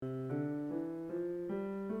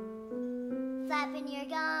Flapping your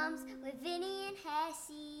gums with Vinny and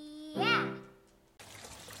Hessey. Yeah!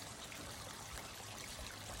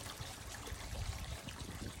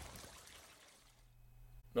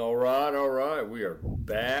 All right. We are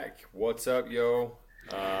back. What's up, yo?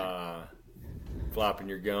 Flopping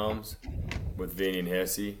your gums with Vinny and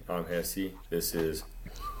Hessey. I'm Hessey. This is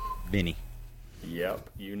Vinny. Yep,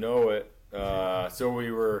 you know it. So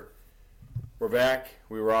we're back.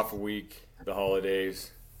 We were off a week. The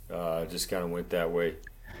holidays just kind of went that way.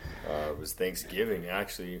 It was Thanksgiving,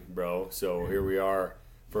 actually, bro. So here we are,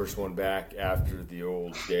 first one back after the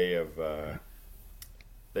old day of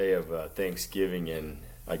Thanksgiving, and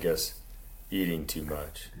I guess eating too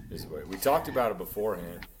much is the way. We talked about it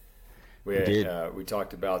beforehand. We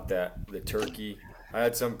talked about the turkey. I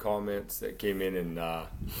had some comments that came in, and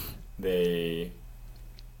they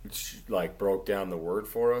broke down the word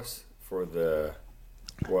for us for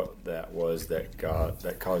what that was that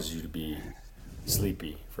caused you to be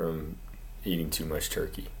sleepy from eating too much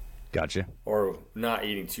turkey. Gotcha. Or not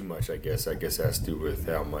eating too much, I guess. I guess it has to do with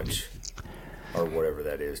how much or whatever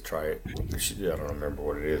that is. I don't remember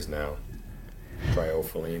what it is now.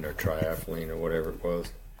 Triophyllene or triathlene or whatever it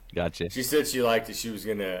was. Gotcha. She said she liked it. She was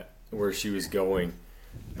where she was going.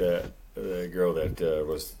 The girl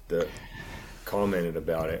that commented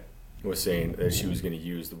about it was saying that she was going to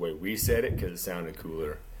use the way we said it because it sounded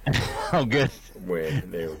cooler. Oh, good. When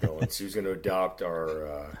they were going, she was going to adopt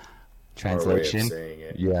our translation. Our way of saying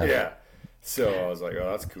it. Yeah. So I was like, oh,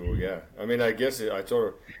 that's cool. Yeah. I mean, I guess I told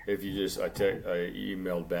her if you just I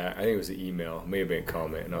emailed back. I think it was an email, may have been a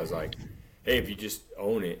comment, and I was like, hey, if you just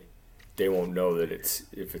own it, they won't know that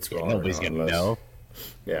if it's wrong. Nobody's gonna know.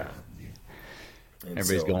 Yeah. And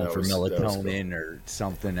everybody's going for melatonin or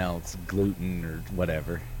something else, gluten or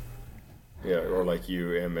whatever. Yeah, or like you,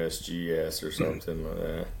 MSGS or something like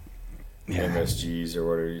that. Yeah. MSGs or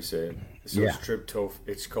whatever you say. So yeah.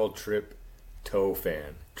 It's called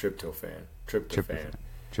tryptophan. Tryptophan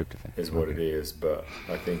is what it is. But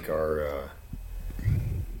I think our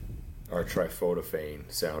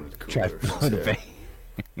trifodopane sounded cooler. Trifodopane.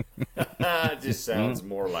 It just sounds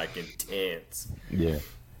more like intense. Yeah.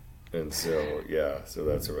 And so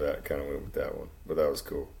that's where that kind of went with that one. But that was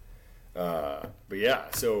cool. But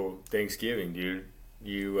yeah, so Thanksgiving, dude.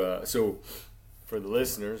 So for the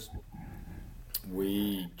listeners,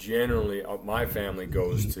 we generally, my family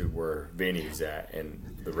goes to where Vinny's at,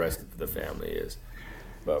 and the rest of the family is.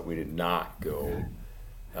 But we did not go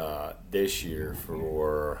this year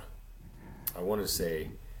for, I want to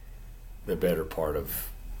say, the better part of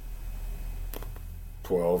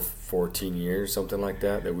 12, 14 years, something like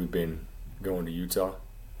that we've been going to Utah.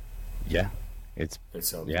 Yeah. It's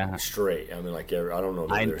straight. I mean, I don't know.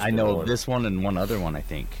 I know of this one and one other one, I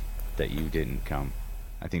think, that you didn't come.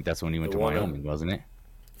 I think that's when you went to Wyoming, wasn't it?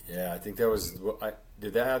 Yeah, I think that was.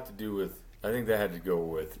 Did that have to do with? I think that had to go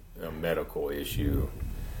with a medical issue.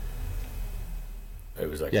 It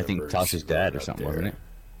was like I think Tasha's dad or something, wasn't it?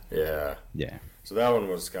 Yeah. Yeah. So that one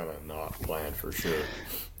was kind of not planned for sure.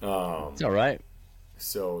 It's all right.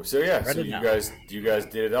 So yeah. So you guys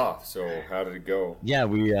did it off. So how did it go? Yeah,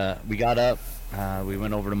 we got up. We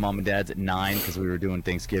went over to Mom and Dad's at 9 because we were doing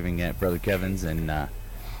Thanksgiving at Brother Kevin's, and so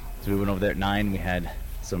we went over there at 9. We had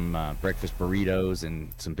some breakfast burritos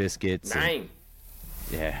and some biscuits. 9.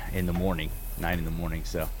 In the morning. 9 in the morning.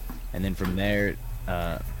 So, and then from there,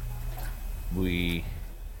 we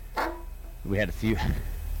had a few.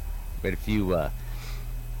 I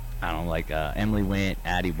don't know, like Emily went,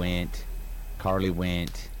 Addie went, Carly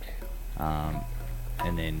went,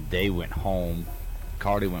 and then they went home.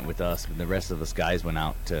 Carly went with us, but the rest of us guys went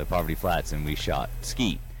out to Poverty Flats and we shot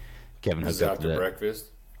skeet. Kevin hooked up after breakfast?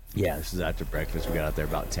 Yeah, this is after breakfast. We got out there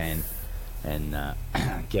about 10, and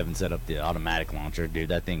Kevin set up the automatic launcher. Dude,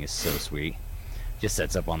 that thing is so sweet. Just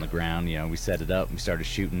sets up on the ground. You know, we set it up. We started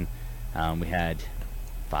shooting. We had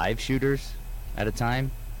 5 shooters at a time.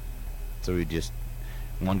 So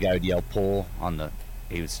one guy would yell pull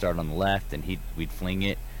he would start on the left, and we'd fling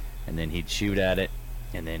it, and then he'd shoot at it,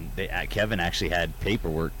 and then Kevin actually had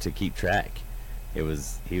paperwork to keep track. He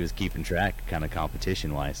was keeping track, kind of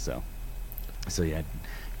competition wise. So yeah,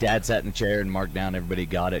 Dad sat in the chair and marked down everybody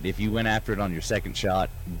got it. If you went after it on your second shot,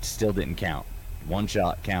 it still didn't count. One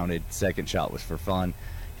shot counted. Second shot was for fun.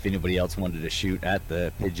 If anybody else wanted to shoot at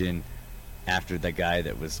the pigeon after the guy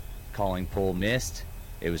that was calling pull missed,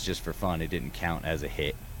 it was just for fun. It didn't count as a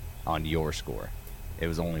hit on your score. It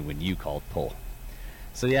was only when you called pull.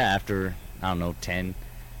 So yeah, after, 10,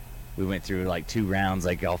 we went through like 2 rounds,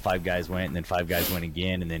 like all 5 guys went, and then 5 guys went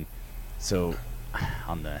again, and then so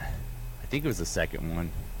I think it was the second one,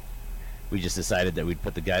 we just decided that we'd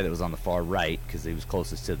put the guy that was on the far right, because he was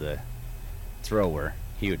closest to thrower,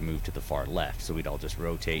 he would move to the far left, so we'd all just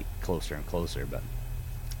rotate closer and closer. But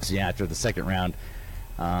so yeah, after the second round,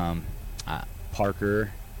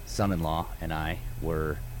 Parker, son-in-law, and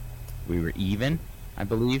we were even, I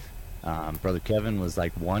believe. Brother Kevin was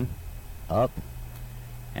like 1 up,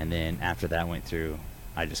 and then after that went through,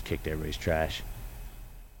 I just kicked everybody's trash.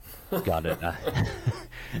 Got it.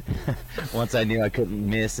 Once I knew I couldn't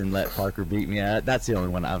miss and let Parker beat me, that's the only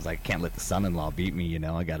one I was like, can't let the son-in-law beat me.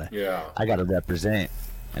 I gotta represent,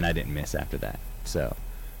 and I didn't miss after that. So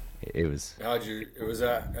it was. How'd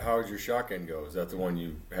your shotgun go? Is that the one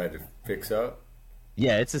you had to fix up?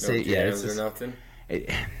 Yeah, it's the same. Yeah, it's or nothing.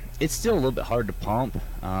 It's still a little bit hard to pump,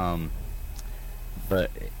 but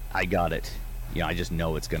I got it. I just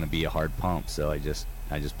know it's going to be a hard pump, so I just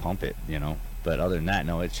pump it. But other than that,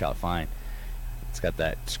 no, it shot fine. It's got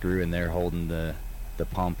that screw in there holding the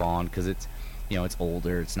pump on because it's it's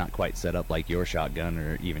older. It's not quite set up like your shotgun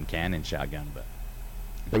or even Canon shotgun,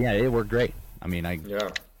 but yeah, it worked great. I mean,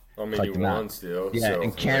 you won still. Yeah, so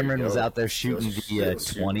and Cameron was out there shooting the 20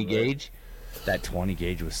 shooting gauge. That 20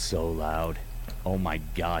 gauge was so loud. Oh my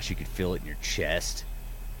gosh, you could feel it in your chest.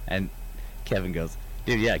 And Kevin goes,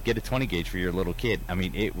 dude, yeah, get a 20 gauge for your little kid. I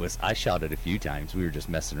mean, I shot it a few times. We were just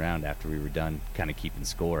messing around after we were done kind of keeping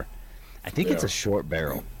score. I think it's a short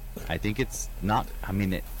barrel. I think it's not,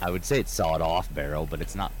 I would say it's sawed off barrel, but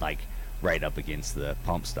it's not like right up against the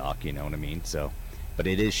pump stock, you know what I mean? So, but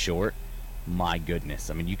it is short. My goodness.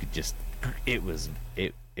 I mean, you could just, it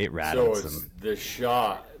rattled. So it's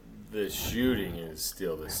the shooting is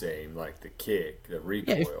still the same, like the kick, the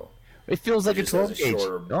recoil. It feels like a 12 gauge.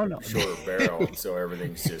 Shorter barrel, so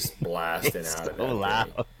everything's just blasting out of it. So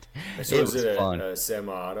loud. So is it a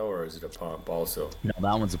semi-auto or is it a pump also? No,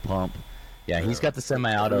 that one's a pump. Yeah, he's got the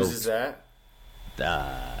semi-auto. Whose is that?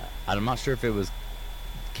 I'm not sure if it was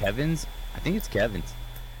Kevin's. I think it's Kevin's.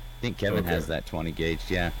 I think Kevin has that 20 gauge,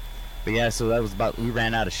 yeah. But yeah, so that was we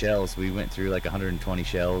ran out of shells. We went through like 120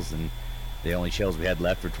 shells, and the only shells we had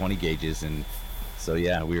left were 20 gauges, and so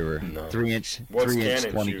yeah, we were 3-inch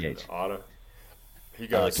 20 gauge. Auto? He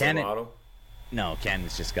got a semi-auto? No,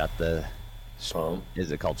 Canon's just got the pump.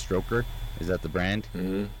 Is it called Stroker? Is that the brand?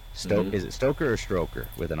 Mm-hmm. Is it Stoker or Stroker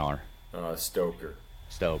with an R? Stoker.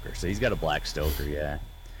 Stoker. So he's got a black Stoker, yeah.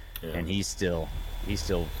 And he's still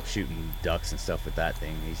shooting ducks and stuff with that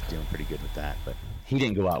thing. He's doing pretty good with that, but he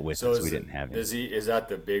didn't go out with it, so we didn't have him. Is that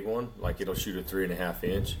the big one? Like it'll shoot a 3.5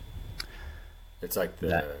 inch? It's like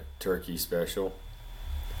the turkey special.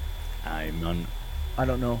 I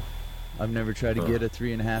don't know. I've never tried to get a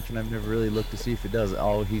 3.5, and I've never really looked to see if it does.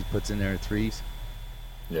 All he puts in there are 3s.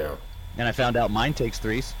 Yeah. And I found out mine takes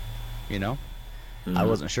 3s. Mm-hmm. I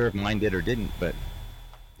wasn't sure if mine did or didn't, but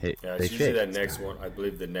it's usually that next one. I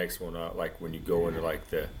believe the next one, like when you go into like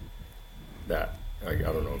I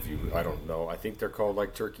don't know if I don't know. I think they're called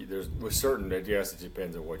like turkey. There's with certain. Yes, it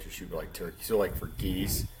depends on what you're shooting, like turkey. So like for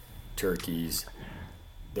geese, turkeys,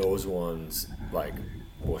 those ones like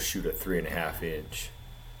will shoot a 3.5 inch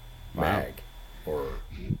mag, or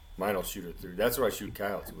mine will shoot a 3. That's what I shoot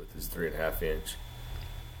coyotes with is 3.5 inch.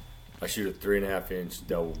 I shoot a 3.5 inch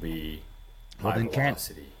double B high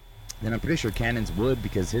velocity. Then I'm pretty sure Cannon's would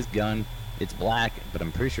because his gun it's black, but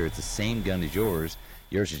I'm pretty sure it's the same gun as yours.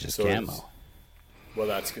 Yours is just camo. Well,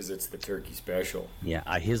 that's because it's the turkey special. Yeah,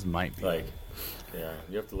 his might be. Like, yeah,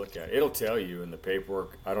 you have to look at it. It'll tell you in the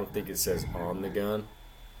paperwork. I don't think it says on the gun.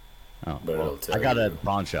 Oh, but it'll tell you. I got a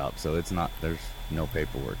pawn shop, so it's not. There's no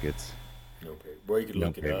paperwork. It's no paper. Well, you could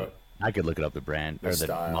look it up. I could look it up, the brand or the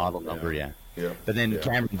model number. Yeah. But then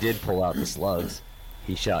Cameron did pull out the slugs.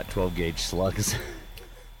 He shot 12 gauge slugs.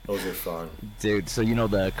 Those are fun, dude. So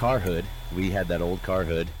the car hood. We had that old car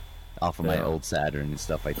hood off of my old Saturn and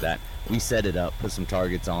stuff like that. We set it up, put some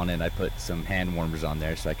targets on it. I put some hand warmers on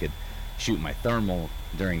there so I could shoot my thermal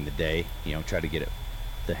during the day. Try to get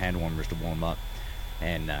the hand warmers to warm up.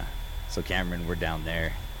 And so Cameron, we're down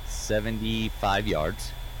there, 75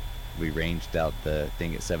 yards. We ranged out the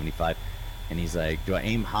thing at 75, and he's like, "Do I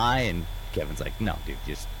aim high?" And Kevin's like, "No, dude,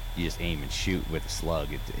 you just aim and shoot with a slug.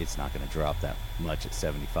 It's not going to drop that much at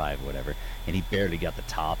 75 or whatever." And he barely got the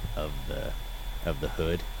top of the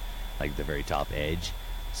hood, like the very top edge.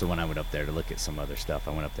 So when I went up there to look at some other stuff,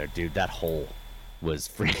 I went up there, dude. That hole was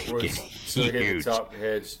freaking huge. So he hit the top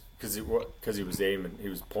edge because he was aiming. He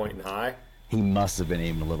was pointing high. He must have been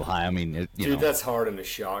aiming a little high. I mean, dude, that's hard in a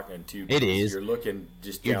shotgun too. It is. You're looking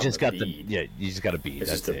just. You just got bead. you just got a bead.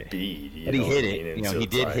 It's that's just a bead. But he hit it. He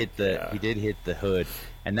did hit the. He did hit the hood,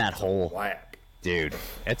 and that hole. Whack. Dude,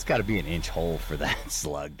 it's got to be an inch hole for that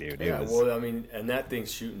slug, dude. Well, I mean, and that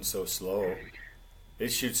thing's shooting so slow. It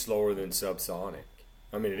shoots slower than subsonic.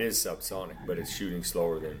 I mean, it is subsonic, but it's shooting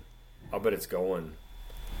slower than I bet it's going.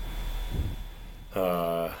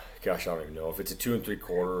 Gosh, I don't even know if it's a 2 3/4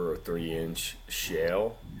 or 3-inch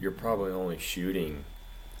shell. You're probably only shooting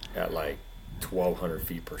at like 1,200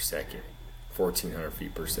 feet per second, 1,400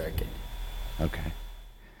 feet per second. Okay.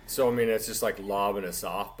 So I mean, it's just like lobbing a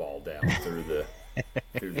softball down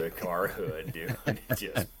through the car hood, dude. It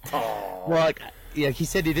just well, like, yeah, he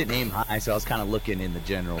said he didn't aim high, so I was kind of looking in the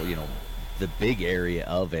general, the big area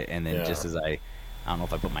of it, and then just as I don't know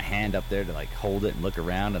if I put my hand up there to like hold it and look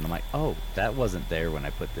around, and I'm like, oh, that wasn't there when I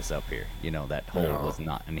put this up here. That hole was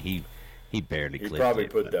not, and he barely clipped it. He probably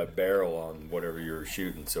put that barrel on whatever you were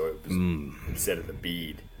shooting, so it was instead of the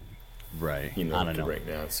bead. Right. I don't know. Right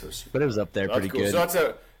now, it's so super. But it was up there pretty cool. good. So that's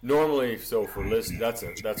normally for list.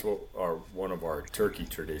 That's what one of our turkey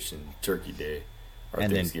day, our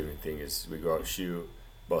Thanksgiving thing is. We go out and shoot,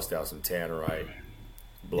 bust out some tannerite,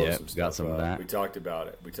 blow some stuff got some up. of that. We talked about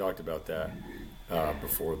it. We talked about that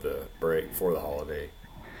before the break, before the holiday.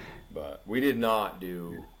 But we did not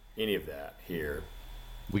do any of that here.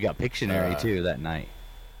 We got Pictionary too that night.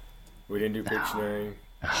 We didn't do Pictionary.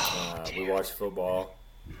 We watched football,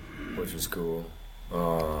 which was cool.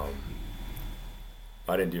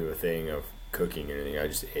 I didn't do a thing of cooking or anything. I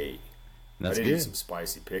just ate. That's I did good. eat some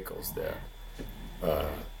spicy pickles that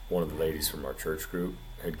one of the ladies from our church group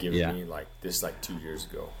had given me like 2 years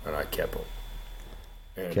ago, and I kept them.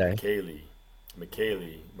 And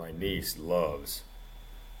McKaylee, my niece, loves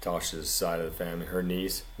Tasha's side of the family. Her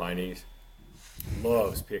niece, my niece,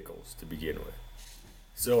 loves pickles to begin with.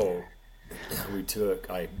 So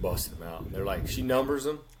I busted them out. They're like, she numbers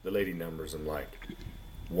them. The lady numbers them like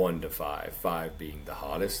 1 to 5, 5 being the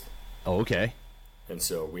hottest. Oh, okay. And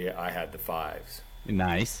so I had the 5s.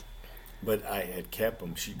 Nice. But I had kept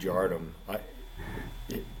them. She jarred them.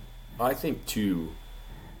 I think 2,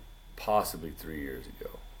 possibly 3 years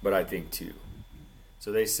ago. But I think 2.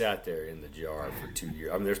 So they sat there in the jar for 2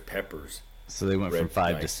 years. I mean, there's peppers. So they went from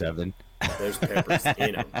 5 to 7. There's peppers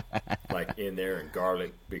in them, like in there, and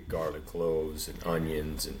garlic, big garlic cloves, and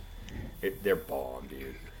onions, and they're bomb,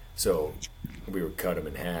 dude. So we would cut them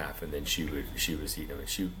in half, and then she was eating them.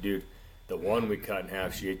 And dude, the one we cut in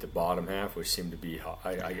half, she ate the bottom half, which seemed to be.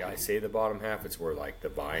 I say the bottom half, it's where like the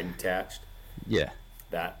vine attached. Yeah.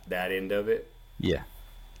 That end of it. Yeah.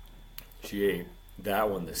 She ate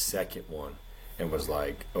that one, the second one, and was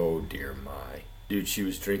like, "Oh dear my, dude." She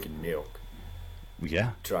was drinking milk.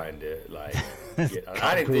 Yeah. Trying to like get.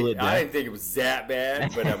 I didn't think it was that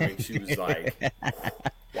bad, but I mean, she was like,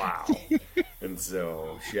 "Wow." And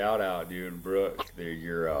so, shout out, dude, Brooke.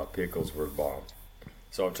 Your pickles were bomb.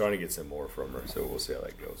 So I'm trying to get some more from her. So we'll see how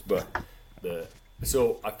that goes. But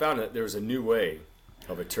so I found that there was a new way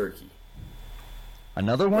of a turkey.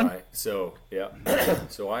 Another one? Right. So yeah.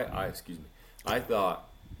 So I excuse me. I thought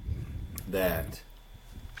that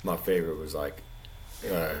my favorite was like.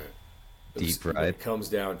 Deep fried. It comes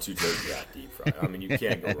down to turkey. Yeah, deep fried. I mean, you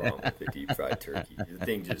can't go wrong with a deep fried turkey. The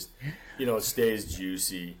thing just, it stays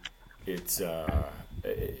juicy. It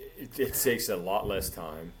takes a lot less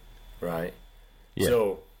time, right? Yeah.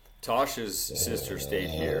 So Tasha's sister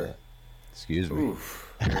stayed here. Excuse me.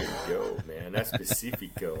 Oof, there you go, man. That's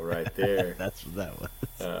Pacifico right there. That's what that was.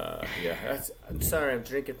 Yeah. I'm sorry, I'm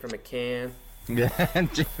drinking from a can. Yeah,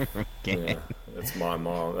 that's my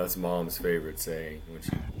mom. That's mom's favorite saying when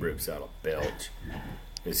she rips out a belch.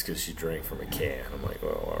 It's because she drank from a can. I'm like,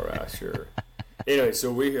 well, all right, sure. Anyway,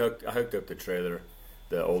 so I hooked up the trailer.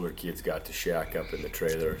 The older kids got to shack up in the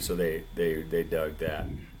trailer, so they dug that,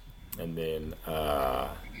 and then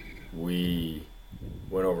we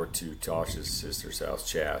went over to Tasha's sister's house,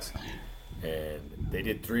 Chas, and they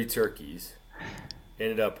did 3 turkeys.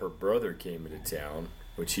 Ended up, her brother came into town,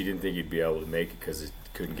 which he didn't think he'd be able to make it because he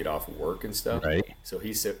couldn't get off of work and stuff. Right. So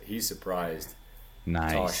he surprised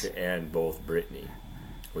nice. Tasha and both Brittany,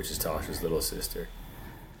 which is Tasha's little sister.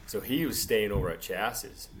 So he was staying over at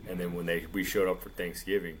Chas's, and then when we showed up for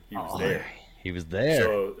Thanksgiving, he was there. He was there.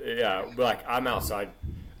 So yeah, like I'm outside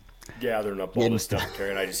gathering up all this stuff,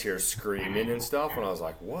 and I just hear screaming and stuff, and I was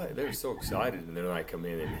like, "What?" They were so excited, and then I come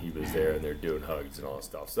in and he was there, and they're doing hugs and all that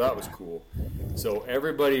stuff. So that was cool. So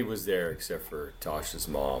everybody was there except for Tasha's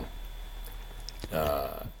mom.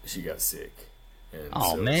 She got sick, and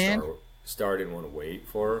man, Star didn't want to wait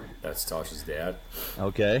for her. That's Tasha's dad.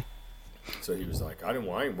 Okay. So he was like, I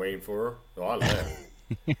ain't waiting for her. So I left.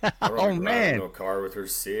 Man. No car with her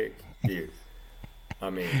sick. Dude.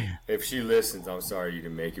 I mean, if she listens, I'm sorry you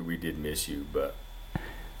didn't make it. We did miss you, but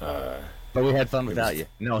we had fun without you.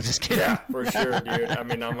 No, just kidding. Yeah, for sure, dude. I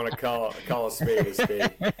mean, I'm gonna call a spade a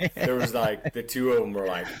spade. There was like the two of them were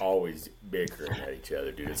like always bickering at each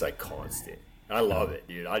other, dude. It's like constant. I love it,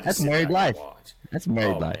 dude. I just That's sit married back life. and watch. That's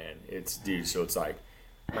married life. Man, it's dude. So it's like,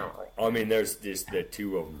 I mean, there's just the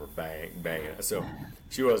two of them are banging. So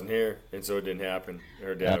she wasn't here, and so it didn't happen.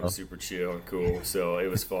 Her dad was super chill and cool, so it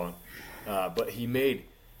was fun. But he made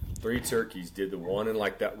 3 turkeys. Did the one in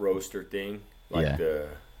like that roaster thing, like the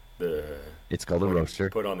it's called a roaster.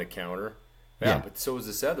 Put on the counter. Yeah, but so was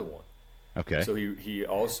this other one. Okay. So he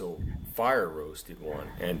also fire roasted one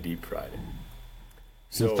and deep fried it.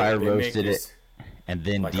 So fire roasted it and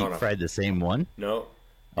then like deep fried the same one? No.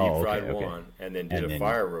 Deep fried one and then did a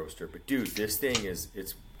fire roaster. But dude, this thing is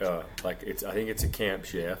I think it's a Camp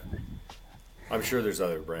Chef. I'm sure there's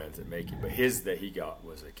other brands that make it, but his that he got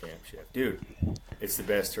was a Camp Chef. Dude, it's the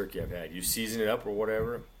best turkey I've had. You season it up or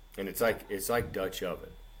whatever, and it's like Dutch oven.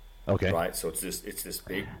 Okay. Right? So it's this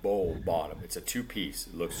big bowl bottom. It's a 2-piece.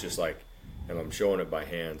 It looks just like, and I'm showing it by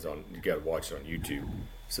hands on, you got to watch it on YouTube.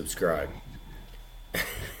 Subscribe.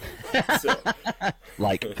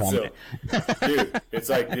 Like, comment. Dude, it's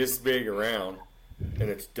like this big around, and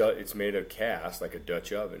it's made of cast, like a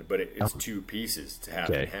Dutch oven, but it's 2 pieces. It's half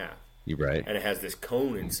and half. You're right. And it has this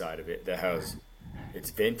cone inside of it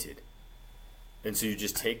it's vented. And so you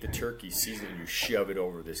just take the turkey, season it, and you shove it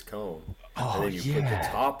over this cone. And then you put the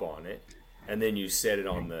top on it, and then you set it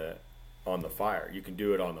on the fire. You can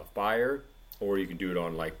do it on the fire, or you can do it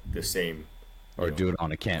on like the same, or do it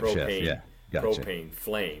on a Camp Chef. Yeah, gotcha. Propane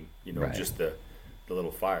flame. Just the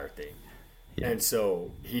little fire thing. Yeah. And so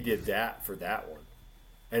he did that for that one,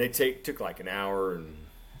 and it took like an hour and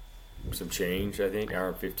some change, I think, hour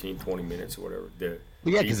and 15, 20 minutes or whatever.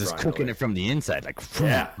 Because it's cooking it from the inside, like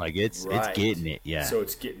it's getting it, So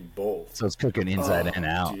it's getting both. So it's cooking inside and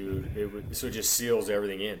out, dude. So it just seals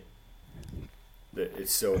everything in.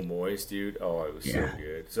 It's so moist, dude. Oh, it was so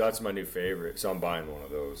good. So that's my new favorite. So I'm buying one of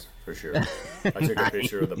those for sure. I took a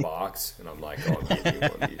picture of the box, and I'm like, oh, I'll get you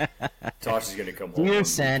one of these. Tasha's gonna come home. Dear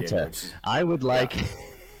Santa, I would like.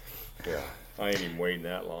 Yeah, I ain't even waiting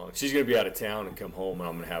that long. She's gonna be out of town and come home, and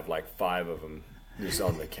I'm gonna have like 5 of them just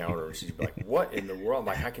on the counter, and she's like, "What in the world?" I'm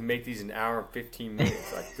like, "I can make these in an hour and 15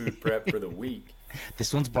 minutes, like food prep for the week."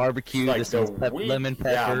 This one's barbecue. Like this one's lemon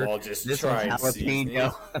pepper. Yeah, I'll just this try one's and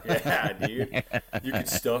jalapeno. Yeah, dude. You can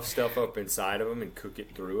stuff stuff up inside of them and cook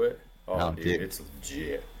it through it. Oh, dude, it's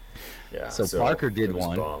legit. Yeah. So Parker did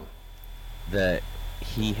one that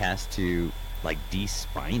he has to like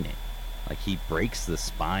de-spine it. Like he breaks the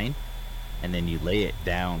spine, and then you lay it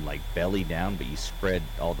down like belly down, but you spread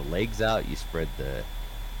all the legs out. You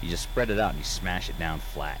just spread it out and you smash it down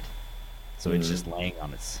flat. So it's just laying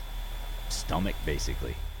on its stomach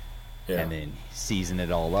basically. Yeah. And then season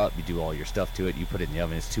it all up. You do all your stuff to it. You put it in the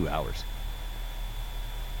oven. It's 2 hours.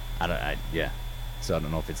 So I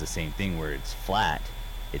don't know if it's the same thing where it's flat.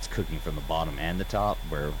 It's cooking from the bottom and the top.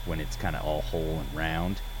 Where when it's kind of all whole and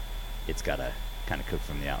round, it's gotta kind of cook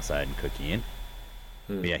from the outside and cook in.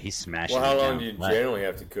 But yeah, he's smashing. Well, how long do you generally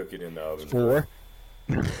have to cook it in the oven? 4.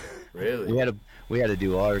 Really? We had to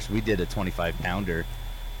do ours. We did a 25-pounder,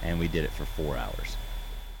 and we did it for 4 hours.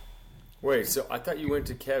 Wait, so I thought you went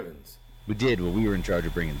to Kevin's. We did. Well, we were in charge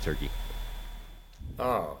of bringing the turkey.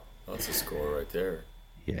 Oh, that's a score right there.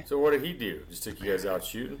 Yeah. So what did he do? Just took you guys out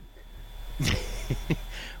shooting?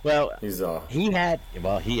 Well,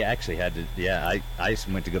 he actually had to. Yeah, I just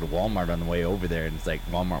went to go to Walmart on the way over there, and it's like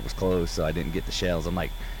Walmart was closed, so I didn't get the shells.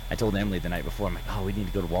 I told Emily the night before, I'm like, oh, we need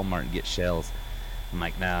to go to Walmart and get shells. I'm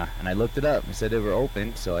like, nah. And I looked it up and said they were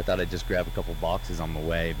open, so I thought I'd just grab a couple boxes on my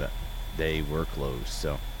way, but they were closed.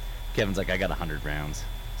 So Kevin's like, I got 100 rounds.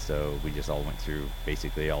 So we just all went through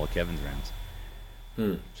basically all of Kevin's rounds.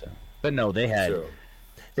 So, but no, they had all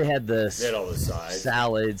the sides.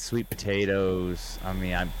 Salad, sweet potatoes. I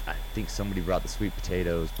mean, I think somebody brought the sweet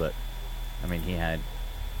potatoes, but I mean,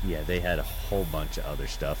 they had a whole bunch of other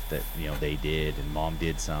stuff that they did, and Mom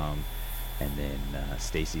did some, and then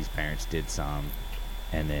Stacy's parents did some,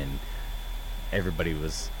 and then everybody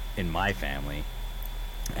was in my family,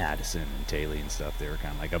 Addison and Taylor and stuff. They were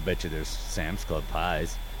kind of like, I bet you there's Sam's Club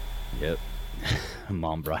pies. Yep.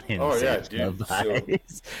 Mom brought in Sam's Club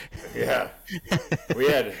pies. So, yeah, we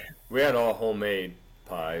had all homemade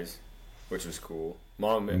pies, which was cool.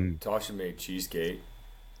 Mom and Tasha made cheesecake.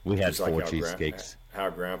 We had 4 cheesecakes. How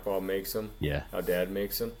Grandpa makes them. Yeah. How Dad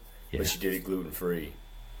makes them. Yeah. But she did it gluten free.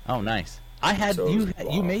 Oh, nice. I had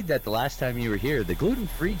you made that the last time you were here. The gluten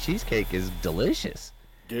free cheesecake is delicious.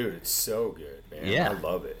 Dude, it's so good, man. Yeah, I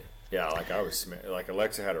love it. Yeah, like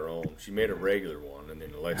Alexa had her own. She made a regular one, and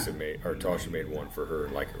then Tasha made one for her,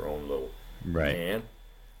 like her own little pan.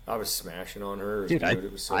 I was smashing on her. Dude, it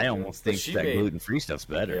was so I good. almost think that gluten free stuff's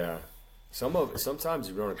better. Yeah, sometimes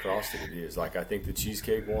you run across it is. Like I think the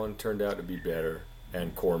cheesecake one turned out to be better,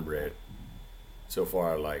 and cornbread. So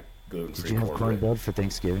far, I like gluten-free Did you have cornbread. cornbread for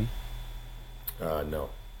Thanksgiving? No. Oh,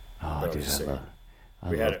 But I'm dude, just saying. I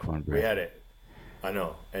We love had it. cornbread. We had it. I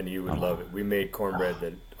know, and you would love it. We made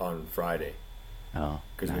cornbread on Friday Oh,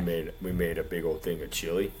 because nice. we made a big old thing of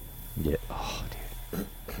chili. Yeah. Oh, dude.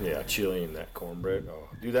 Yeah, chili and that cornbread. Oh,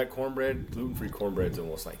 dude, that cornbread, gluten-free cornbread's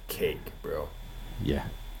almost like cake, bro. Yeah.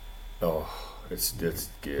 Oh, it's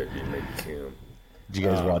good. It made me cum. Did you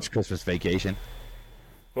guys watch Christmas Vacation?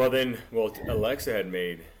 Well, Alexa had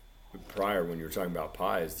made prior when you were talking about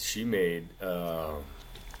pies. She made.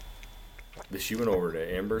 She went over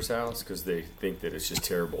to Amber's house because they think that it's just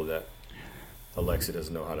terrible that Alexa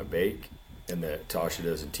doesn't know how to bake and that Tasha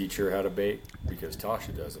doesn't teach her how to bake because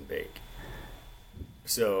Tasha doesn't bake.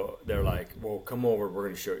 So they're like, "Well, come over. We're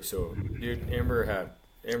going to show you." So, dude,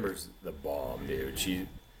 Amber's the bomb, dude.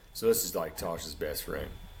 So this is like Tasha's best friend.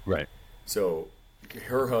 Right. So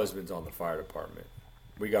her husband's on the fire department.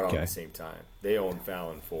 We got on Okay. at the same time. They own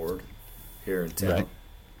Fallon Ford here in town. Right.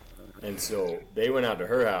 And so they went out to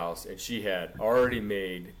her house, and she had already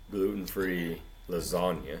made gluten-free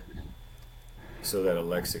lasagna so that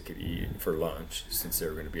Alexa could eat it for lunch since they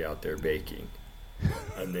were going to be out there baking.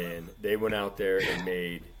 And then they went out there and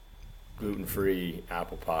made gluten-free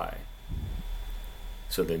apple pie.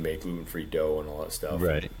 So they made gluten-free dough and all that stuff.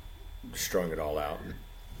 Right. Strung it all out and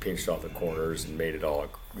pinched off the corners and made it all,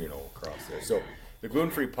 across there. So the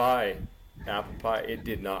gluten-free pie, apple pie, it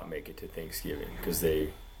did not make it to Thanksgiving because they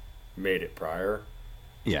made it prior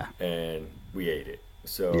Yeah. and we ate it.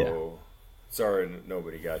 So sorry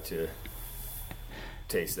nobody got to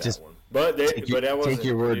taste that Just one. But that wasn't. Take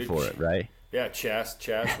your word for it, right? Yeah, Chas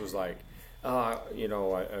was like, I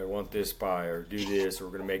want this pie or do this or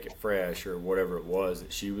we're gonna make it fresh or whatever it was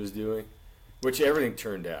that she was doing. Which everything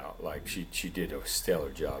turned out like she did a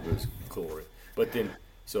stellar job. It was glory. But then,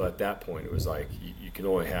 so at that point, it was like you can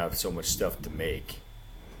only have so much stuff to make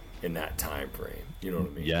in that time frame. You know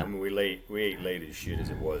what I mean? Yeah. I mean, we ate late as shit as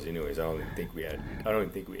it was. Anyways, I don't even think we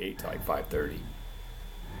ate till like 5:30,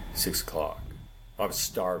 6 o'clock. I was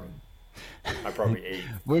starving. I probably ate.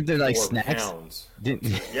 Were there like 4 snacks? pounds.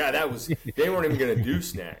 Didn't... Yeah, they weren't even gonna do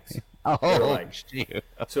snacks. Oh, They were like, shoot.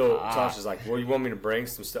 so Tasha's like, well, you want me to bring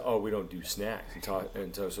some stuff? Oh, we don't do snacks.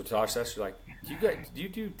 And so Tasha asked her like, do you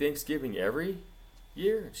do Thanksgiving every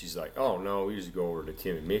year? And she's like, oh no, we usually go over to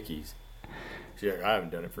Tim and Mickey's. She's like, I haven't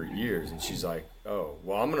done it for years. And she's like, oh,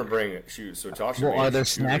 well, I'm gonna bring it. So Tasha. Well, made are a there charcuterie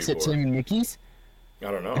snacks at board. Tim and Mickey's? I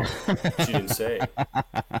don't know. She didn't say,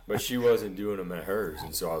 but she wasn't doing them at hers.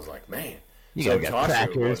 And so I was like, man, You so gotta get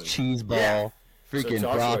crackers, wasn't- cheese ball, Yeah. freaking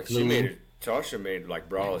So broccoli. Tasha made like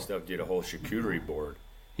brala stuff. Did a whole charcuterie board,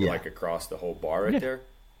 Yeah. like across the whole bar right there.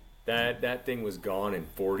 That thing was gone in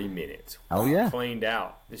 40 minutes. Oh, yeah. Cleaned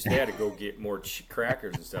out. They had to go get more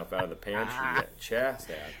crackers and stuff out of the pantry that Chas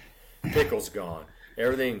had. Pickles gone.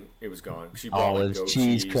 Everything, it was gone. She bought like Olives, goat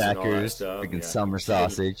cheese, and all that crackers, stuff. freaking Yeah. summer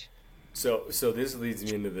sausage. So this leads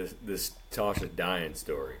me into this Tasha dying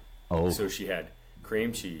story. Oh. So she had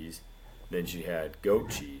cream cheese, then she had goat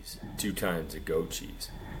cheese, 2 times of goat cheese,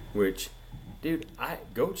 which, dude,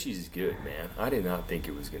 goat cheese is good, man. I did not think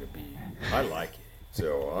it was gonna be. I like it,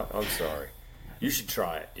 so I'm sorry. You should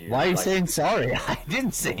try it, dude. Why are you Like, saying sorry? I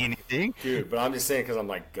didn't say anything. dude? But I'm just saying because I'm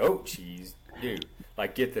like goat cheese, dude.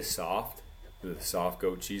 Like get the soft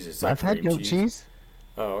goat cheese. It's like I've had cream goat cheese.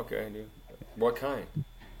 Oh, okay, dude. What kind?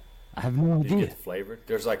 I have no Did you idea. get the flavored?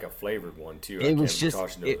 There's like a flavored one too. I It was can't just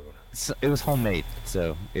Tasha knows it, the one. it was homemade,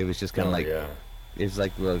 so it was just kind of Oh, like yeah. it was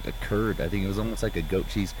like a curd. I think it was almost like a goat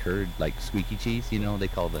cheese curd, like squeaky cheese. You know,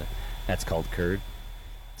 that's called curd.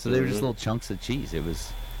 So they were just Mhm. little chunks of cheese. It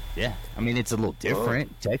was, yeah. I mean, it's a little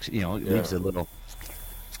different texture. You know, it Yeah. leaves a little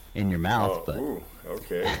in your mouth, Oh, ooh,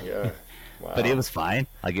 okay, yeah. Wow. but it was fine.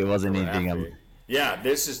 Like it wasn't We're anything. happy. Yeah,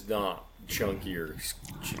 this is not chunky or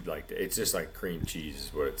like that. It's just like cream cheese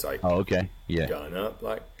is what it's like Oh, okay. Yeah. done up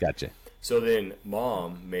like. Gotcha. So then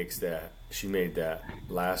Mom makes that. She made that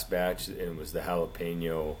last batch and it was the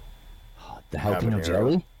jalapeno, The jalapeno Habanero.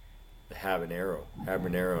 jelly. the habanero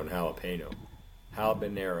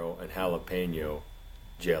and jalapeno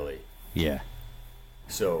jelly. Yeah.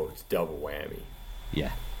 So it's double whammy.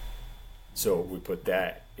 Yeah. So we put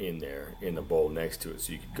that in there in the bowl next to it,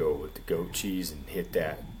 so you could go with the goat cheese and hit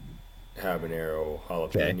that habanero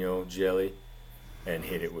jalapeno jelly, and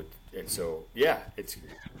hit it with. And so yeah,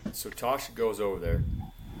 so Tasha goes over there.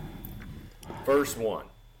 First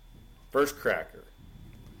cracker,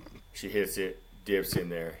 she hits it, dips in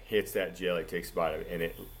there, hits that jelly, takes a bite of it,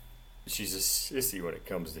 and she's a sissy when it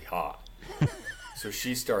comes to hot. So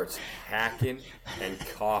she starts hacking and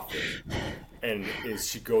coughing, and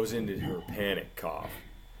she goes into her panic cough,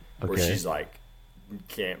 where Okay. she's like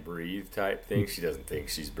can't breathe type thing. She doesn't think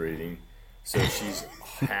she's breathing. So she's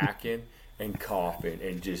hacking and coughing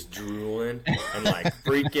and just drooling and like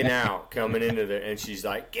freaking out coming into the, and she's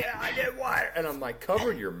like, "Yeah, I did water," and I'm like,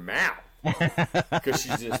 "Cover your mouth," because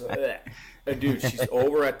she's just, ugh. And dude, she's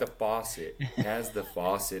over at the faucet, has the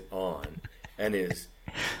faucet on, and is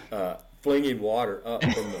flinging water up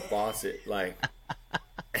from the faucet, like,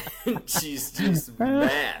 and she's just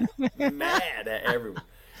mad at everyone.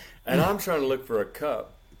 And I'm trying to look for a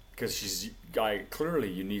cup because she's,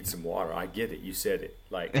 clearly you need some water. I get it. You said it,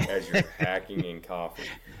 like, as you're hacking and coughing.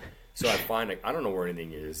 So I find, I don't know where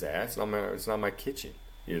anything is at. It's not my kitchen,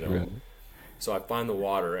 you know. Right. So I find the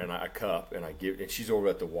water and a cup and I give, and she's over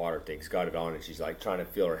at the water thing. She's got it on and she's like trying to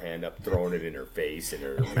fill her hand up, throwing it in her face and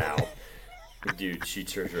her mouth. Dude, she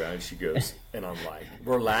turns around and she goes, and I'm like,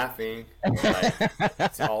 we're laughing. Like,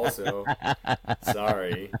 it's also,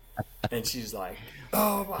 sorry. And she's like,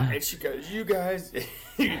 oh my, and she goes, you guys,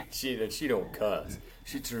 she don't cuss.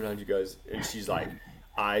 She turns around, you guys, and she's like,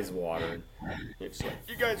 eyes watering. It's like,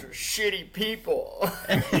 you guys are shitty people.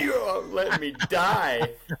 You're letting me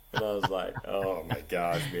die. And I was like, oh my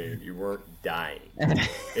gosh, man, you weren't dying.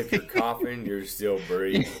 If you're coughing, you're still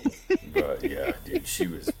breathing. But yeah, dude, she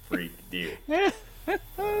was freaked, dude.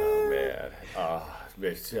 Oh man.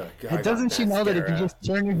 God, doesn't she know that if you just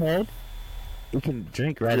turn your head, you can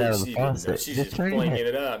drink right out of the faucet? She's just flinging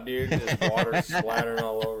it up, dude. Just water splattering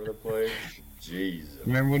all over the place. Jesus.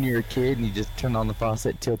 Remember when you were a kid and you just turn on the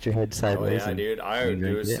faucet, tilt your head sideways? Oh yeah, dude. I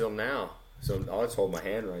do it still now. So I'll just hold my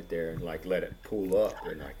hand right there and like let it pool up,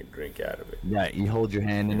 and I can drink out of it. Right, you hold your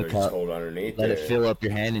hand in the cup. Just hold underneath. Let it fill up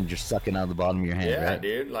your hand, and you're sucking out of the bottom of your hand. Yeah, right?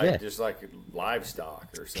 dude. Like just like livestock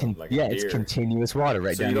or something. Like yeah, a deer. It's continuous water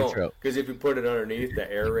right down your throat. Because if you put it underneath the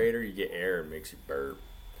aerator, you get air and makes you burp.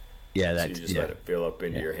 Yeah, that's. So you just let it fill up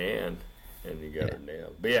into your hand, and you got it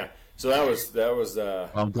nailed. But yeah, so that was. Well,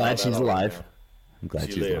 I'm glad she's alive. I'm glad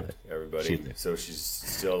she she's lived, alive. everybody. So she's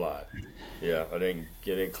still alive. Yeah, I didn't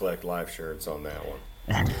collect life insurance on that one.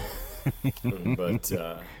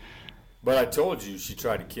 But I told you she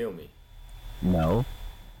tried to kill me. No.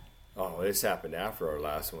 Oh, this happened after our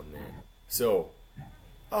last one, man. So,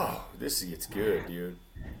 this gets good, dude.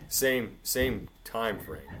 Same time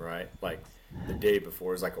frame, right? Like the day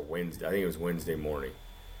before. It was like a Wednesday. I think it was Wednesday morning.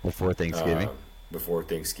 Before Thanksgiving? Before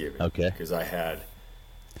Thanksgiving. Okay. Because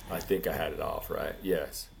I think I had it off, right?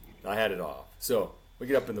 Yes. I had it off. So we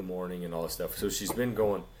get up in the morning and all this stuff. So she's been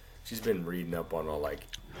reading up on all, like,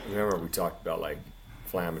 remember we talked about like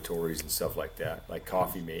inflammatories and stuff like that. Like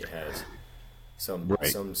Coffee Mate has some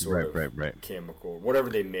sort of chemical, whatever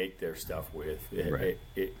they make their stuff with,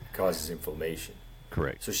 it causes inflammation.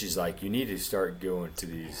 Correct. So she's like, you need to start going to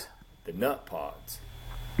the nut pods.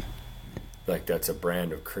 Like that's a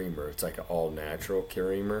brand of creamer. It's like an all natural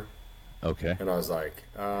creamer. Okay. And I was like,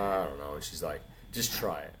 I don't know. And she's like, just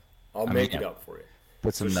try it. I'll make it up for you.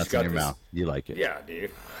 Put some nuts in your mouth. You like it. Yeah,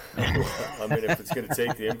 dude. I mean, if it's going to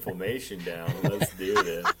take the inflammation down, let's do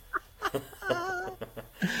it.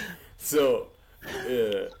 So,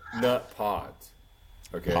 nut pods.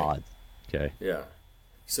 Okay. Pods. Okay. Yeah.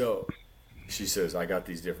 So, she says, I got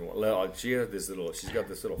these different ones. She's got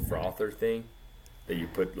this little frother thing that you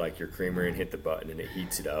put like your creamer in, hit the button, and it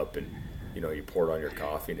heats it up, and you pour it on your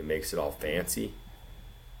coffee, and it makes it all fancy.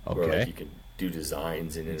 Okay. Or like you can do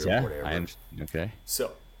designs in it or whatever. Okay.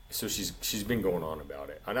 So she's been going on about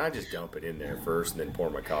it, and I just dump it in there first, and then pour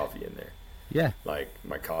my coffee in there. Yeah. Like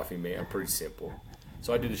my coffee, man, I'm pretty simple.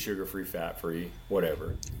 So I do the sugar-free, fat-free,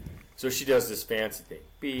 whatever. So she does this fancy thing,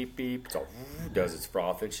 beep beep. It's all does its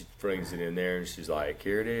frothing. She brings it in there, and she's like,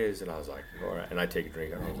 "Here it is." And I was like, "All right." And I take a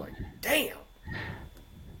drink, and I was like, "Damn,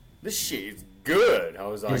 this shit is good." I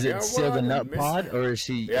was like, "Is it still the nut pod, or is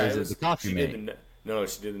she? Yeah, is it the coffee mate?" No,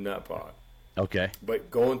 she did the nut pod. Okay.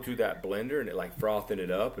 But going through that blender and it like frothing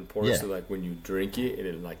it up and pouring it, so like when you drink it and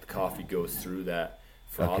it, like the coffee goes through that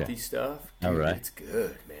frothy stuff. Dude, all right. It's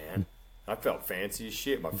good, man. I felt fancy as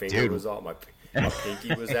shit. My finger was all my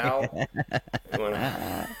pinky was out.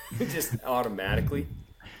 Just automatically,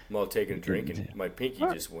 while taking a drink, and my pinky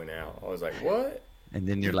just went out. I was like, "What?" And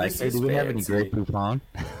then you're like, "Hey, do we have any Grey Poupon?"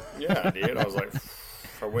 Yeah, dude. I was like,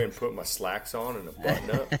 I went and put my slacks on and a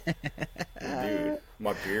button up. Dude,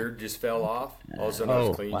 my beard just fell off. All of a sudden, I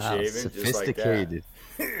was clean shaven, just like that.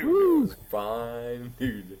 It was fine,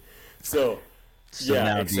 dude. So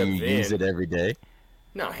now do you use it every day?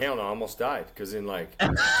 No, hell no. I almost died because in like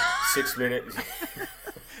 6 minutes.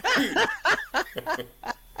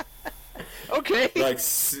 Okay. Like,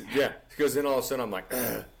 yeah, because then all of a sudden I'm like,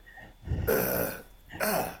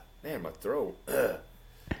 man, my throat.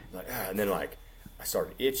 Like, and then like I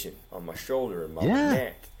started itching on my shoulder and my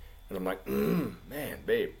neck, And I'm like, man,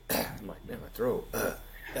 babe. I'm like, man, my throat.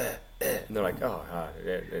 And they're like, oh,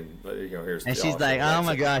 and here's. And she's like, oh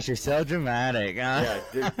my gosh, you're so dramatic. Yeah,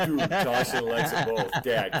 dude, Tasha and Alexa both.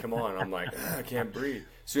 Dad, come on. I'm like, I can't breathe.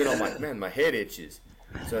 So I'm like, man, my head itches.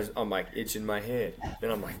 So I'm like itching my head. Then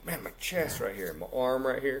I'm like, man, my chest right here, my arm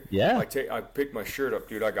right here. Yeah. I picked my shirt up,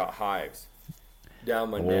 dude. I got hives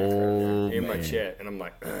down my neck, right there, in my chest, and I'm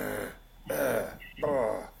like,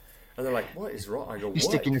 and they're like, what is wrong? I go, what? You're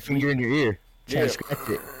sticking your finger in your ear, trying to scratch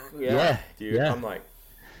it. Yeah, dude. Yeah. I'm like,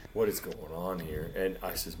 what is going on here? And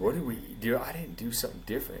I says, what did we do? I didn't do something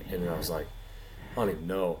different. And then I was like, I don't even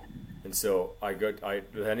know. And so I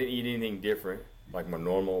didn't eat anything different, like my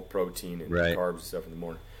normal protein and carbs and stuff in the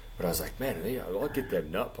morning. But I was like, man, I'll get that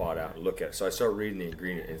nut pot out and look at it. So I started reading the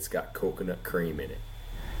ingredient, and it's got coconut cream in it.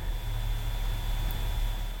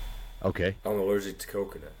 Okay. I'm allergic to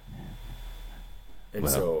coconut. And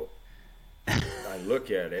so I look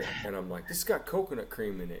at it, and I'm like, this has got coconut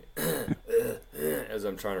cream in it. As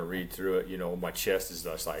I'm trying to read through it, my chest is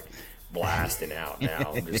just like blasting out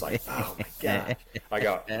now. I'm just like, oh my gosh.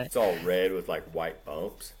 It's all red with like white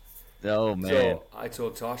bumps. Oh, man. So I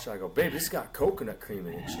told Tasha, I go, babe, this got coconut cream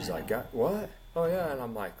in it. She's like, got what? Oh, yeah. And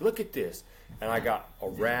I'm like, look at this. And I got a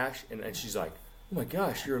rash, and she's like, oh my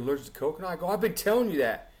gosh, you're allergic to coconut? I go, I've been telling you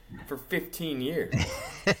that for 15 years.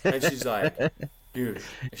 And she's like, dude.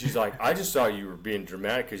 And she's like, I just thought you were being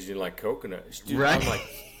dramatic because you didn't like coconut. Dude, right. I'm like,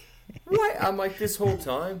 what? I'm like, this whole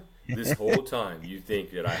time, you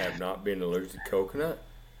think that I have not been allergic to coconut?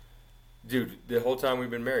 Dude, the whole time we've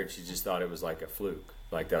been married, she just thought it was like a fluke.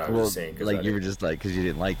 Like that I was just saying. Like you were just like, because you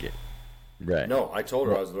didn't like it. Right. No, I told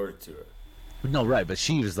her I was allergic to it. No, right. But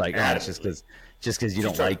she was like, it's just because you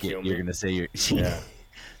don't like it, you're going to say you're. Yeah.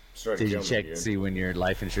 Did you check to see when your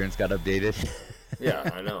life insurance got updated?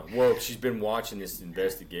 Yeah, I know. Well, she's been watching this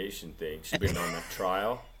investigation thing. She's been on that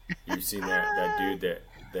trial. You've seen that dude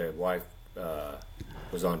that wife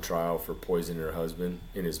was on trial for poisoning her husband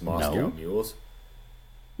in his Moscow mules.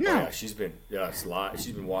 No. Yeah, she's been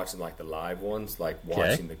she's been watching like the live ones, like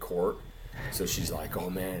watching the court. So she's like, oh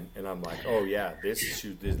man, and I'm like, oh yeah, this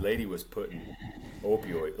lady was putting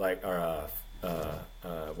opioid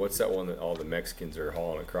what's that one that all the Mexicans are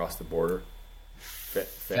hauling across the border?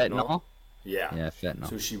 Fentanyl? Yeah, fentanyl.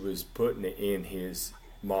 So she was putting it in his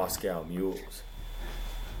Moscow mules.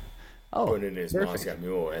 Oh, putting it in his Moscow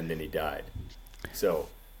mule, and then he died. So,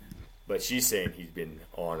 but she's saying he's been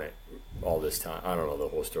on it all this time. I don't know the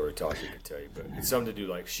whole story. Tasha can tell you, but it's something to do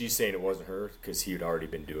like she's saying it wasn't her because he had already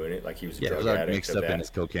been doing it. Like he was a drug addict. Mixed up in his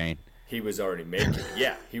cocaine. He was already making.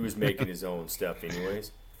 He was making his own stuff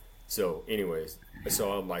anyways. So,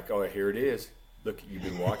 so I'm like, oh, here it is. Look, you've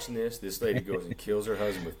been watching this. This lady goes and kills her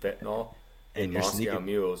husband with fentanyl and Moscow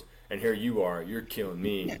mules, and here you are. You're killing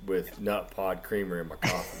me with nut pod creamer in my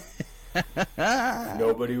coffee.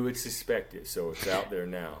 Nobody would suspect it, so it's out there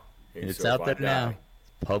now. And it's out there now. It's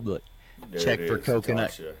public. Check for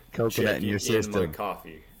coconut in your system.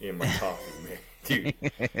 In my coffee, man. Dude.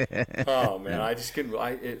 Oh, man, I just couldn't.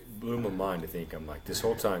 It blew my mind to think. I'm like, this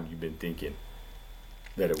whole time you've been thinking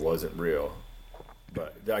that it wasn't real.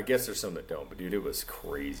 But I guess there's some that don't. But, dude, it was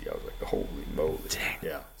crazy. I was like, holy moly. Dang.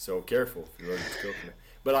 Yeah, so careful if you're allergic to coconut.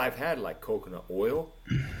 But I've had, like, coconut oil.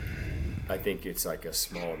 I think it's, like, a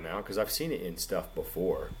small amount. Because I've seen it in stuff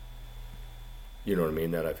before. You know what I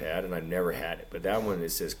mean, that I've had. And I've never had it. But that one,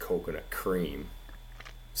 it says coconut cream.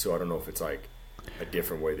 So I don't know if it's, like, a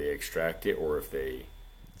different way they extract it. Or if they...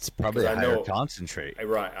 It's probably a higher concentrate.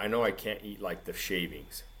 Right. I know I can't eat, like, the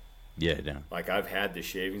shavings. Yeah, no. Like, I've had the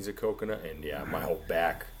shavings of coconut, and, yeah, my whole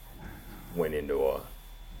back went into a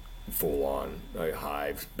full-on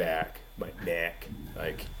hives back, my neck.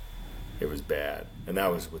 Like, it was bad. And that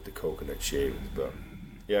was with the coconut shavings. But,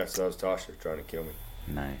 yeah, so that was Tasha trying to kill me.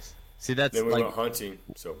 Nice. See, that's then we went hunting,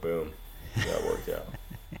 so boom. That worked out.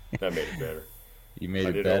 That made it better. You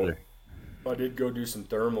made it better. I did go do some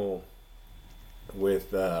thermal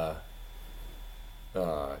with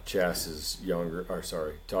Tasha's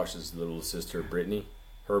little sister Brittany,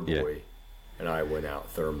 her boy, and I went out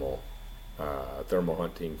thermal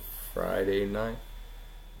hunting Friday night.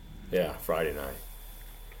 Yeah, Friday night.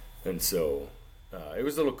 And so it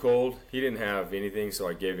was a little cold. He didn't have anything, so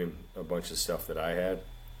I gave him a bunch of stuff that I had,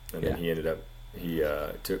 and then he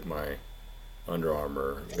took my Under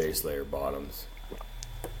Armour base layer bottoms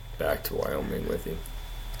back to Wyoming with him.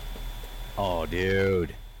 Oh,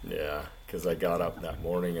 dude. Yeah, because I got up that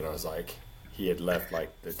morning and I was like, he had left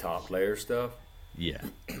like the top layer stuff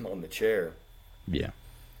on the chair. Yeah.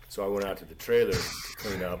 So I went out to the trailer to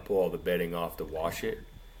clean up, pull all the bedding off to wash it,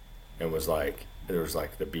 and was like, there was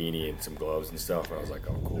like the beanie and some gloves and stuff. And I was like,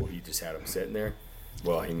 oh, cool. He just had them sitting there.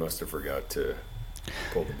 Well, he must have forgot to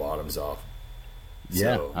pull the bottoms off.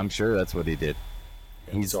 Yeah, So, I'm sure that's what he did.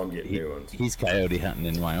 so I'm getting new ones. He's coyote hunting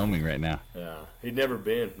in Wyoming right now. Yeah, he'd never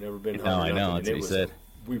been hunting. No, I know. Nothing. That's what he said.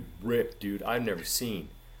 We ripped, dude. I've never seen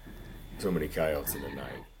so many coyotes in a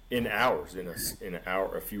night. In hours, in an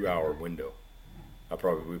hour, a few hour window.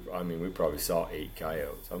 We probably saw 8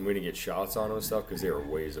 coyotes. I'm going to get shots on them and stuff because they were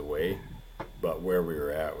ways away. But where we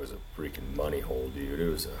were at was a freaking money hole, dude. It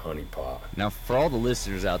was a honey pot. Now, for all the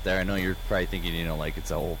listeners out there, I know you're probably thinking, you know, like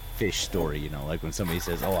it's a whole fish story, you know, like when somebody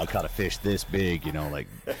says, oh, I caught a fish this big, you know, like,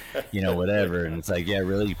 you know, whatever. And it's like, yeah,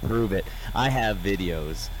 really prove it. I have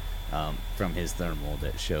videos from his thermal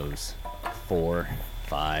that shows 4,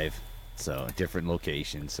 5, so different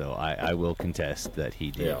locations. So I will contest that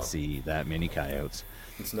he did see that many coyotes.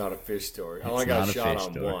 It's not a fish story. I only got a shot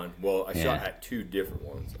on one. Well, I shot at 2 different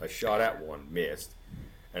ones. I shot at one, missed,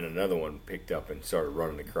 and another one picked up and started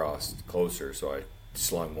running across closer, so I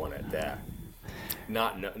slung one at that.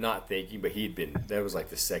 Not thinking, but that was like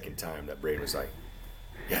the second time that Braden was like,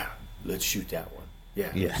 yeah, let's shoot that one.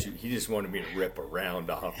 Yeah. Let's shoot. He just wanted me to rip a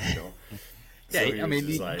round off, you know. Yeah, So I mean,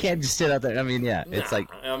 you can't just sit out there. I mean, yeah, it's like,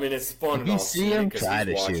 I mean, it's fun. If you see him, try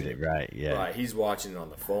to shoot it, right? Yeah. Right, he's watching it on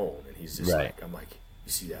the phone, and he's just like, I'm like,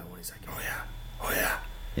 you see that one? He's like, oh yeah.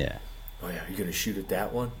 Yeah. Oh yeah, you gonna shoot at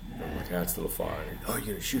that one? I'm like, that's a little far. Oh, you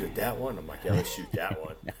gonna shoot at that one? I'm like, yeah, let's shoot that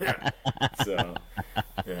one. So,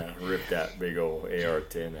 yeah, rip that big old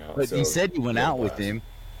AR-10 out. But you said you went out with him,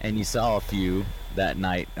 and you saw a few that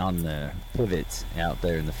night on the pivots out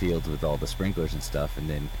there in the fields with all the sprinklers and stuff, and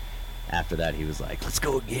then after that he was like, let's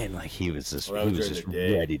go again. Like he was just ready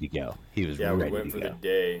to go. He was ready to go. We went for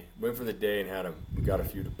the day and we got a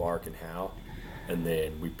few to bark and howl, and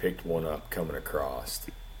then we picked one up coming across.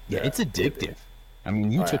 Yeah, it's addictive. I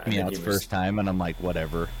mean, you took me out the first time, and I'm like,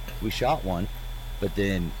 whatever. We shot one, but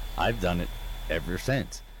then I've done it ever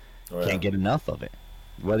since. Can't get enough of it,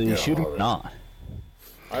 whether you shoot or not.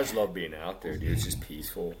 I just love being out there, dude. It's just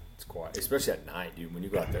peaceful. It's quiet, especially at night, dude. When you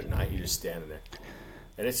go out there at night, you're just standing there,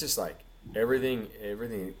 and it's just like everything.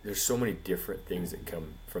 There's so many different things that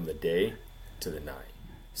come from the day to the night.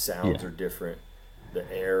 Sounds are different.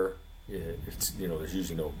 The air. It's there's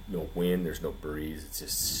usually no wind, there's no breeze, it's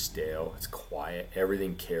just stale, it's quiet,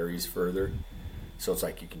 everything carries further, so it's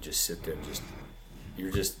like you can just sit there and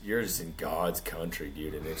you're just in God's country,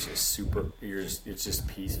 dude, and it's just it's just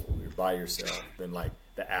peaceful. You're by yourself. Then like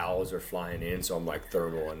the owls are flying in, so I'm like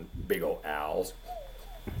thermaling big old owls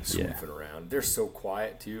swooping around. They're so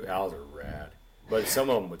quiet too. Owls are rad, but some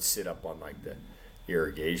of them would sit up on like the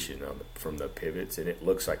irrigation from the pivots, and it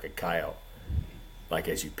looks like a coyote. Like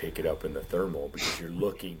as you pick it up in the thermal, because you're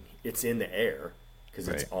looking, it's in the air because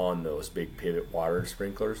it's on those big pivot water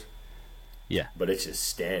sprinklers. Yeah. But it's just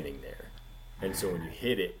standing there. And so when you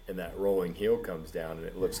hit it and that rolling hill comes down and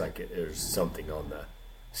it looks like there's something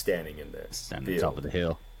standing in the field. Top of the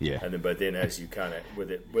hill. Yeah. And but then as you kind of,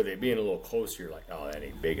 with it being a little closer, you're like, oh, that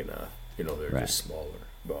ain't big enough. They're just smaller.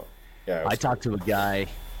 But yeah. I talked to a guy,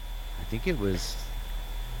 I think it was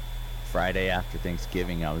Friday after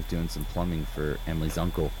Thanksgiving. I was doing some plumbing for Emily's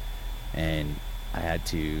uncle, and I had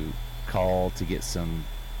to call to get some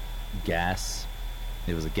gas.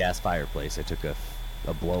 It was a gas fireplace. I took a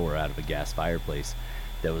blower out of a gas fireplace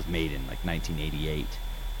that was made in like 1988.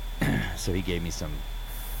 So he gave me some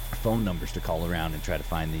phone numbers to call around and try to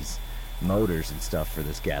find these motors and stuff for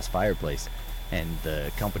this gas fireplace. And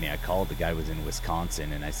the company I called, the guy was in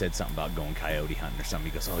Wisconsin, and I said something about going coyote hunting or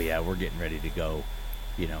something. He goes, oh yeah, we're getting ready to go,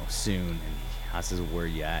 soon. And I says, where are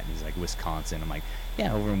you at? And he's like, Wisconsin. I'm like,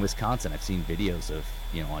 yeah, over in Wisconsin. I've seen videos of,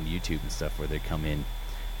 on YouTube and stuff where they come in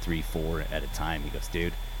 3, 4 at a time. He goes,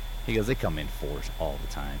 dude, they come in 4s all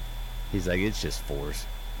the time. He's like, it's just 4s.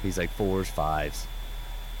 He's like 4s, 5s.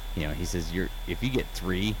 He says, if you get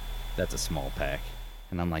 3, that's a small pack.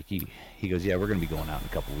 And I'm like, he goes, yeah, we're going to be going out in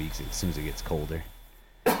a couple weeks as soon as it gets colder.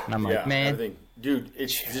 And I'm like, man. Dude,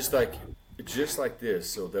 it's just like this.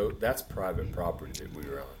 So that's private property that we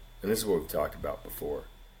were on. And this is what we've talked about before.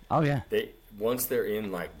 Oh, yeah. Once they're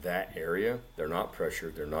in like that area, they're not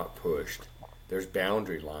pressured, they're not pushed. There's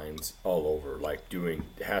boundary lines all over, like it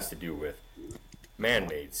has to do with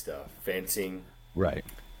man-made stuff, fencing. Right.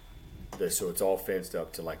 So it's all fenced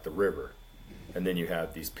up to like the river. And then you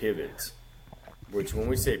have these pivots, which when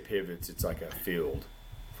we say pivots, it's like a field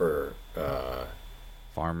for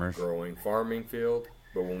farmers. Farming field.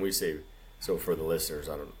 But when we say, so for the listeners,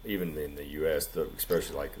 even in the U.S.,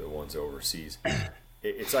 especially like the ones overseas,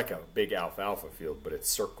 it's like a big alfalfa field, but it's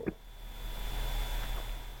circle.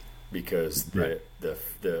 Because the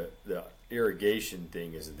irrigation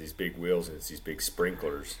thing is these big wheels and it's these big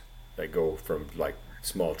sprinklers that go from like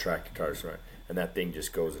small tractor cars, right? and that thing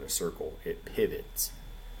just goes in a circle. It pivots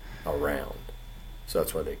around. So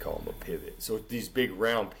that's why they call them a pivot. So these big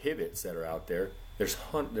round pivots that are out there, there's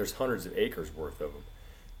hundreds of acres worth of them.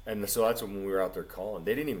 And so that's when we were out there calling.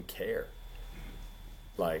 They didn't even care.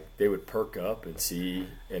 Like, they would perk up and see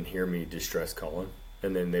and hear me distress calling,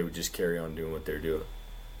 and then they would just carry on doing what they're doing.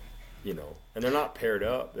 You know, and they're not paired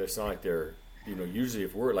up. It's not like they're, you know, usually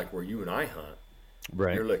if we're like where you and I hunt,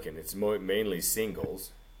 Right. you're looking, it's mainly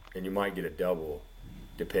singles, and you might get a double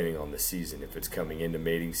depending on the season, if it's coming into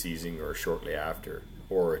mating season or shortly after,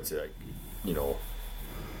 or it's like, you know,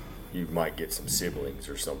 you might get some siblings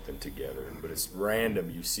or something together, but it's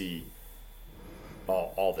random. You see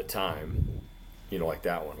all the time, you know, like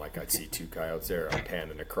that one. Like, I'd see 2 coyotes there. I'm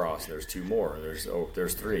panning across. There's 2 more.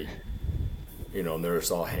 There's 3. You know, and they're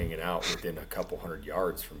just all hanging out within a couple hundred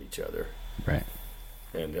yards from each other. Right.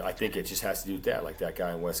 And I think it just has to do with that. Like that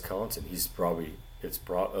guy in Wisconsin, it's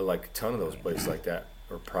like a ton of those places like that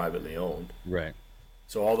are privately owned. Right.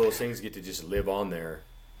 So all those things get to just live on there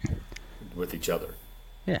with each other.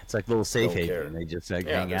 Yeah, it's like a little safe Don't care. haven. They just like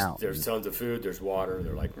hang out. There's tons of food. There's water.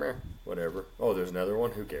 They're like, meh, whatever. Oh, there's another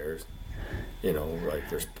one. Who cares? You know, like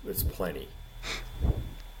it's plenty.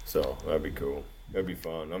 So that'd be cool. That'd be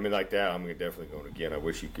fun. I mean, like that, I'm definitely going again. I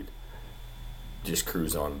wish you could just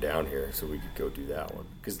cruise on down here so we could go do that one.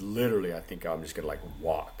 Because literally, I think I'm just going to like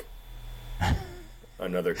walk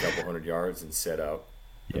another couple hundred yards and set up.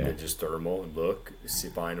 And then just thermal and look,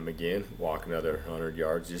 find them again, walk another 100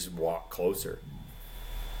 yards, just walk closer.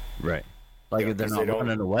 Right. Like, Yeah, if they're 'cause not they don't-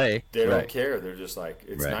 running away. They don't Right. care. They're just like,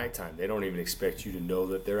 it's Right. nighttime. They don't even expect you to know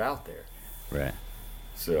that they're out there. Right.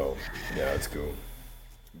 So, yeah, that's cool.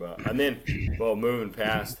 But and then, well, moving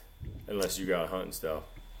past, unless you got hunting stuff,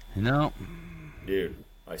 No. dude,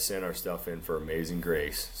 I sent our stuff in for Amazing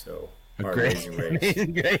Grace. So, our Grace. Amazing Grace.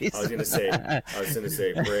 Amazing Grace. I was gonna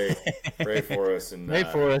say, pray for us and Pray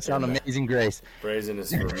for us on Amazing Grace. praising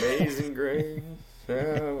us for Amazing Grace.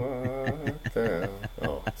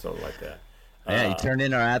 Oh, something like that. Yeah, you turned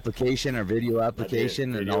in our application, our video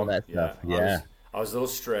application, and all that stuff. Yeah. I was a little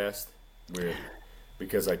stressed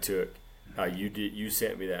because I took you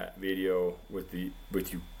sent me that video with you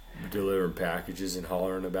delivering packages and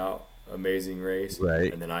hollering about Amazing Race,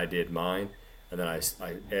 Right. And then I did mine, and then I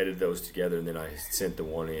edited those together, and then I sent the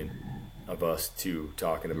one in of us two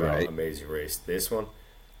talking about Right. Amazing Race, this one,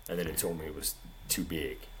 and then it told me it was too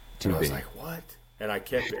big. Too and I was big. like, what? And I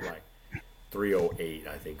kept it like 3:08,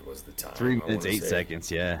 I think was the time. 3 I minutes, wanna 8 say.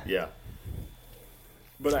 seconds. Yeah. Yeah.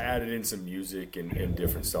 But I added in some music and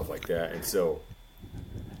different stuff like that. And so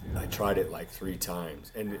I tried it like 3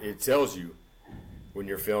 times. And it tells you when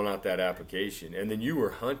you're filling out that application. And then you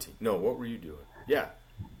were hunting. No, what were you doing? Yeah.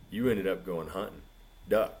 You ended up going hunting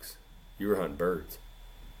ducks. You were hunting birds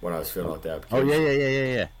when I was filling out the Oh,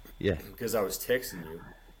 application. yeah. Because I was texting you.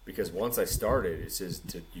 Because once I started, it says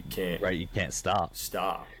you can't Right, you can't stop.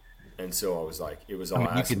 stop. And so I was like, it was I all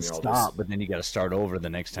mean, you asking can me all stop, this. but then you got to start over the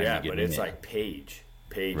next time Yeah, you get but in it's it. like pages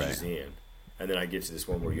Right. in, and then I get to this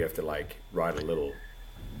one where you have to like write a little,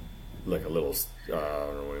 I don't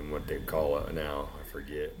know even what they call it now. I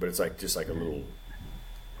forget, but it's like just like a little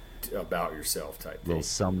about yourself type little thing.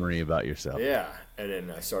 summary about yourself. Yeah, and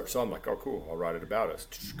then so I'm like, oh cool, I'll write it about us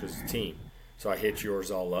because it's a team. So I hit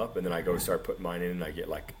yours all up, and then I go start putting mine in, and I get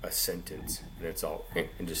like a sentence, and it's all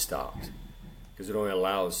and just stops because it only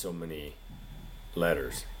allows so many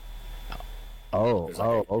letters. Oh, There's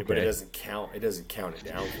like okay. But it doesn't count. It doesn't count it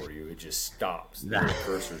down for you. It just stops. The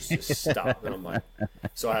cursors just stop. And I'm like,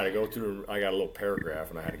 so I had to go through. I got a little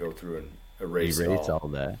paragraph, and I had to go through and erase it Erase all, all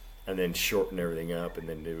that. and then shorten everything up, and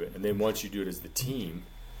then do it. And then once you do it as the team,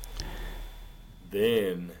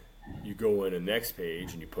 then you go in the next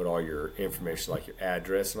page and you put all your information, like your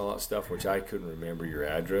address and all that stuff, which I couldn't remember your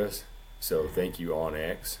address. So thank you,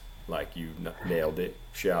 Onyx. Like you nailed it.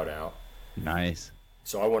 Shout out. Nice.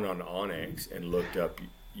 So I went on Onyx and looked up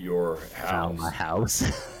your house. Found my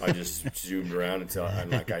house. I just zoomed around until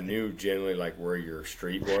I knew generally like where your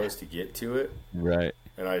street was to get to it, Right.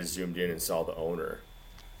 and I just zoomed in and saw the owner,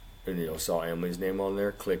 and saw Emily's name on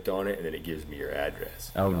there. Clicked on it, and then it gives me your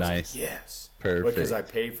address. Oh, And I was like, nice. yes, Perfect. because I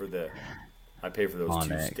pay for those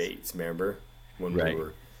Onyx. 2 states. Remember when Right. we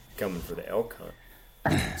were coming for the elk hunt?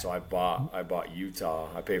 So I bought Utah.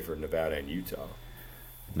 I paid for Nevada and Utah.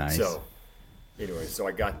 Nice. So, anyway, so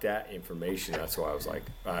I got that information. That's why I was like,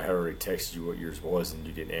 I had already texted you what yours was, and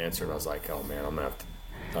you didn't answer. And I was like, oh man, I'm gonna have to.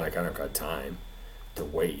 Like, I don't got time to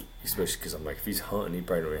wait, especially because I'm like, if he's hunting, he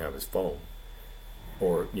probably don't even have his phone,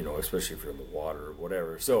 or especially if you're in the water or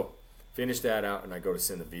whatever. So, finish that out, and I go to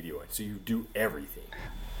send the video in. So you do everything,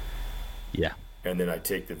 yeah. and then I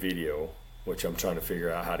take the video which I'm trying to figure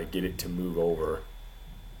out how to get it to move over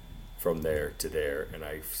from there to there. And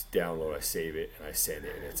I download, I save it, and I send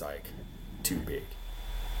it, and it's like too big.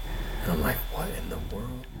 And I'm like, what in the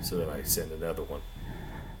world? So then I send another one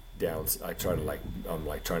down. I try to I'm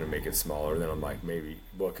trying to make it smaller. Then I'm like, maybe,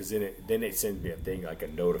 well, because then it sends me a thing, like a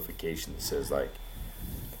notification that says like,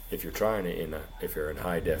 if you're trying it if you're in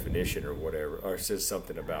high definition or whatever, or it says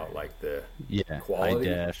something about like the quality.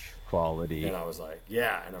 High def quality. And I was like,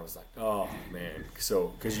 oh man.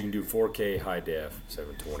 So, because you can do 4K high def,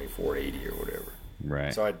 720, 480 or whatever.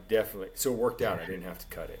 Right. So it worked out. I didn't have to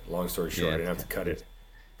cut it. Long story short, I didn't have to cut it.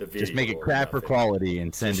 The video. Just make it crapper quality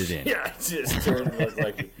and send it in. Yeah, just turn it look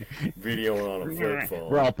like video on a flip phone.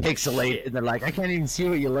 We're all pixelated, and they're like, I can't even see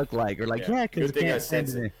what you look like. We're like, yeah, because good thing I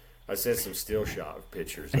sent some still shot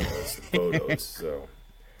pictures of us, some photos. So,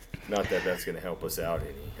 not that that's going to help us out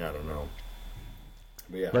any. I don't know.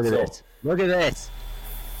 But yeah, Look at this. Look at this.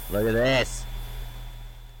 Look at this.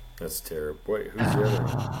 That's terrible. Wait, who's the other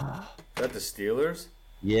one? Is that the Steelers?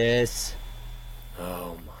 Yes.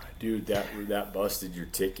 Oh my dude, that busted your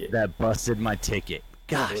ticket. That busted my ticket.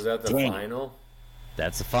 Gosh, was that the final?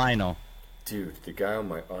 That's the final. Dude, the guy on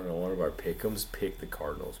one of our pick'ems picked the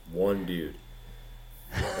Cardinals. One dude.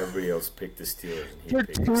 Everybody else picked the Steelers, and he They're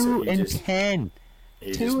picked 2-10.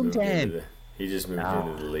 He 2-10. He just moved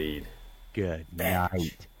into the lead. Good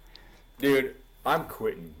night, dude. I'm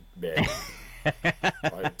quitting betting.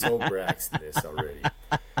 I told Braxton this already.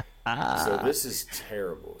 So this is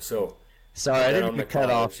terrible. So sorry, I didn't cut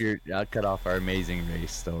off our Amazing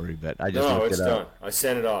Race story, but I just looked it's it up. done. I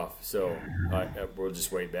sent it off, so we'll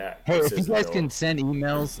just wait back. Hey, if you guys can send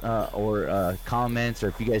emails or comments, or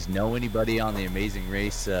if you guys know anybody on the Amazing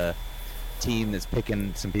Race team that's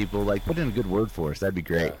picking some people, like put in a good word for us. That'd be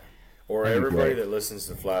great. Yeah. Or everybody that listens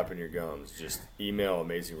to Flapping Your Gums, just email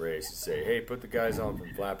Amazing Race and say, hey, put the guys on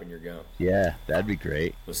from Flapping Your Gums. Yeah, that'd be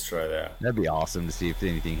great. Let's try that. That'd be awesome to see if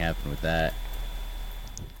anything happened with that.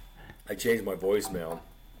 I changed my voicemail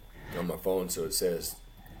on my phone so it says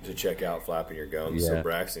to check out Flapping Your Gums. Yeah. So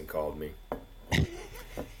Braxton called me.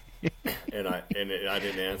 and I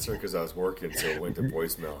didn't answer because I was working, so it went to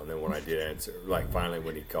voicemail. And then when I did answer, like finally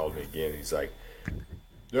when he called me again, he's like,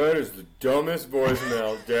 that is the dumbest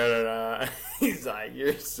voicemail. Da-da-da. He's like,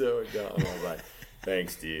 you're so dumb. I was like,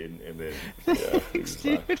 thanks, dude. And then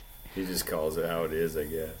he just calls it how it is, I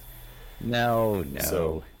guess. No.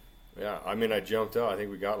 So, yeah, I mean, I jumped out. I think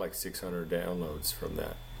we got like 600 downloads from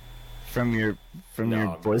that. From your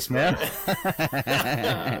voicemail?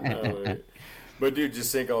 No, but dude,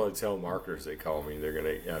 just think all the telemarketers they call me. They're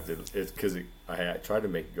gonna have to. It's because I tried to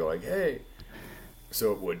make it go like, hey.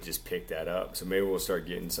 So it would just pick that up. So maybe we'll start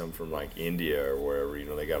getting some from like India or wherever. You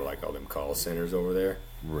know, they got like all them call centers over there.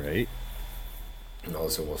 Right. And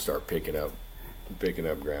also we'll start picking up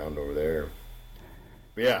ground over there.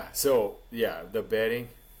 But yeah, so yeah, the betting,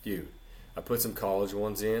 dude. I put some college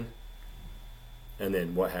ones in, and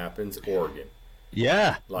then what happens? Oregon.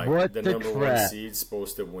 Yeah. Like what the number one seed's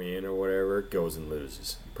supposed to win or whatever, goes and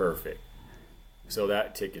loses. Perfect. So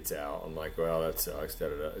that ticket's out. I'm like, well, that sucks.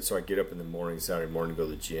 Da-da-da. So I get up in the morning, Saturday morning, to go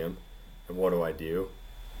to the gym. And what do?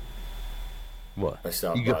 What? I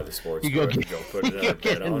stop by the sports bar and go put another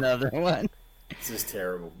bet on. Another one. This is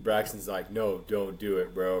terrible. Braxton's like, no, don't do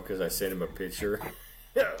it, bro, because I sent him a picture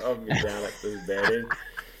of me down at this betting.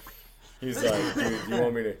 He's like, dude,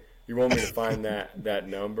 you want me to find that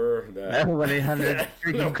number? That 1-800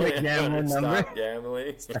 freaking quick gambling number. Stop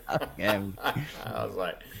gambling. Stop gambling. I was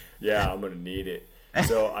like, yeah, I'm gonna need it.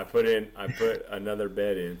 So I put another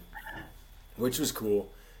bet in, which was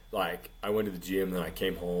cool. Like I went to the gym, then I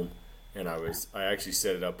came home, and I actually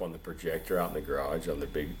set it up on the projector out in the garage on the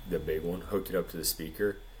big one, hooked it up to the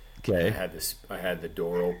speaker. Okay. I had the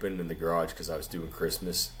door open in the garage because I was doing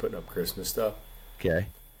putting up Christmas stuff. Okay.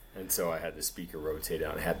 And so I had the speaker rotate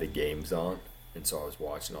out and had the games on. And so I was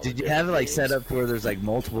watching all Did the you have it like games. set up where there's like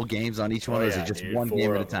multiple games on each one, or is it just one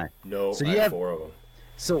game at a time? No, so I had 4 of them.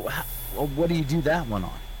 So what do you do that one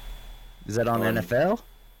on? Is that on NFL?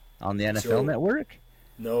 On the NFL network?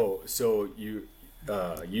 No. So YouTube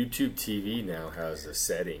TV now has a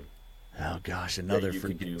setting. Oh gosh, another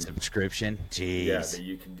freaking subscription. Jeez. Yeah, that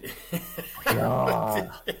you can do.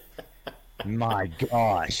 Oh, my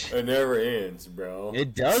gosh. It never ends, bro.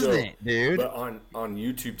 It doesn't, dude. But on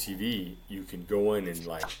YouTube TV, you can go in and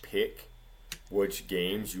like pick which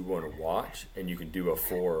games you want to watch, and you can do a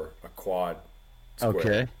quad square.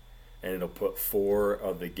 Okay. And it'll put 4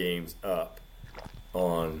 of the games up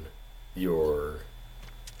on your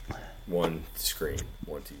one screen,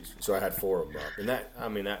 one TV screen. So I had 4 of them up, and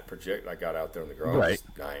that project I got out there in the garage.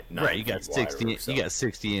 Right. Was Right, you got 60. You got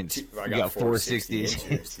 60 inch. You got 4 60 inch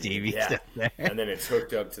TVs yeah. there. And then it's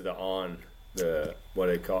hooked up to the what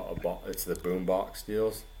they call it's the boombox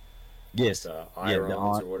deals. Yes. The Irons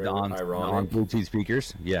or whatever. The on Bluetooth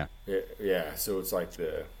speakers. Yeah. Yeah. So it's like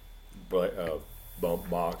the bump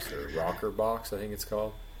box or rocker box, I think it's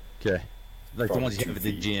called. Okay. Like From the ones you 2 have at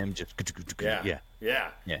the feet. gym. Just Yeah.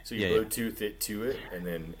 So you yeah. Bluetooth it to it, and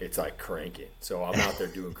then it's like cranking. So I'm out there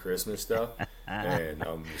doing Christmas stuff, and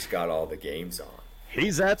just got all the games on.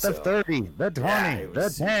 He's at the 30, the 20,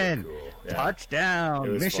 the 10. Cool. Yeah. Touchdown,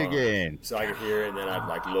 Fun. Michigan. So I could hear it, and then I'd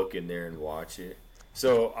like look in there and watch it.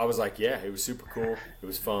 So I was like, yeah, it was super cool. It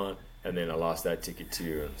was fun. And then I lost that ticket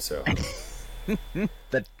too. And so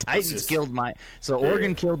the Titans killed my. So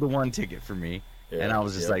Oregon killed the one ticket for me. Yeah, and I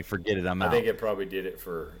was just like, forget it, I'm out. I think it probably did it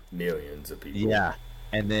for millions of people. Yeah.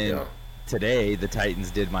 And then today, the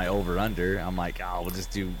Titans did my over-under. I'm like, we'll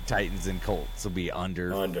just do Titans and Colts. It'll be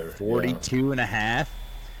under 42 and a half.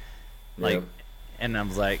 Like, and I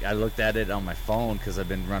was like, I looked at it on my phone because I've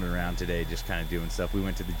been running around today just kind of doing stuff. We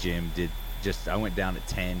went to the gym, I went down at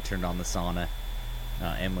 10, turned on the sauna.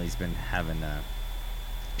 Emily's been having,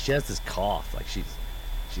 she has this cough. Like, she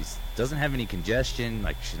doesn't have any congestion,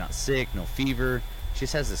 like she's not sick, no fever. She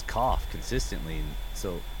just has this cough consistently. And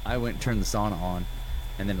so I went and turned the sauna on,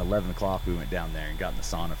 and then 11 o'clock we went down there and got in the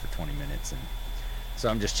sauna for 20 minutes. And so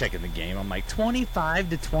I'm just checking the game. I'm like,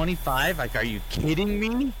 25-25? Like, are you kidding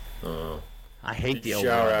me? I hate the shower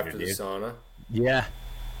over-under, after dude. the sauna. Yeah,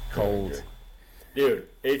 cold. Dude,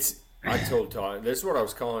 I told Todd, this is what I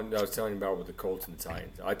was telling you about with the Colts and the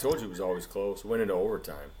Titans. I told you it was always close. Went into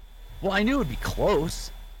overtime. Well, I knew it would be close.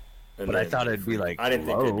 But I thought it'd be like I didn't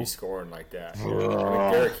think low. they'd be scoring like that. I mean,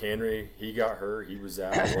 Derrick Henry, he got hurt. He was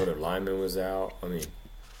out. One of their linemen was out. I mean,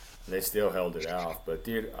 they still held it out. But,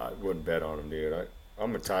 dude, I wouldn't bet on them, dude.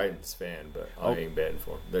 I'm a Titans fan, but I ain't betting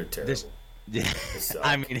for them. They're terrible.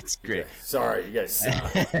 I mean, it's great. Yeah. Sorry, you guys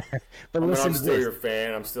suck. But listen, I'm still your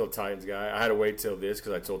fan. I'm still a Titans guy. I had to wait till this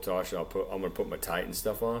because I told Tasha I'm going to put my Titans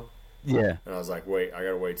stuff on. Yeah. And I was like, wait, I got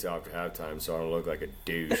to wait till after halftime so I don't look like a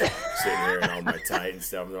douche sitting here and all my Titans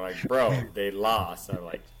stuff. And they're like, bro, they lost. And I'm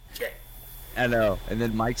like, shit. I know. And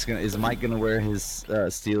then is Mike gonna wear his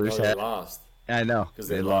Steelers hat? They lost. I know. Because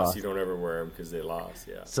they lost. You don't ever wear them because they lost,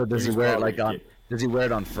 yeah. So does he wear it does he wear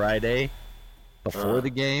it on Friday before the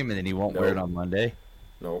game, and then he won't wear it on Monday?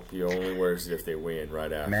 Nope, he only wears it if they win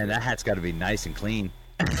right after. Man, that hat's got to be nice and clean.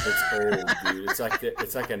 It's old, dude.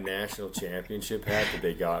 It's like a national championship hat that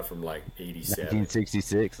they got from like '87,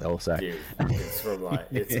 1966. Oh, sorry. Dude, it's from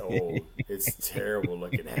it's old. It's a terrible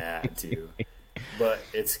looking hat too, but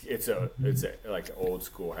it's a like an old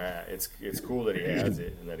school hat. It's cool that he has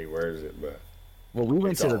it and that he wears it. But well, we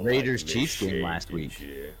went to the Raiders Chiefs game last week.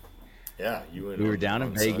 Yeah, you went. We were down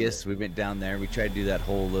in Vegas. Sunday. We went down there. We tried to do that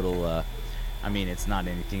whole little. I mean, it's not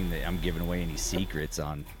anything that I'm giving away any secrets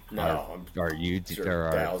on our YouTube sure or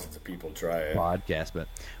our thousands of people try it. Podcast. But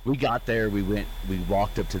we got there. We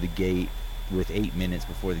walked up to the gate with 8 minutes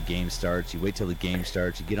before the game starts. You wait till the game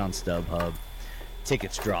starts. You get on StubHub.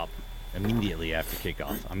 Tickets drop immediately after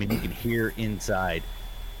kickoff. I mean, you can hear inside.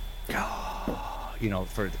 You know,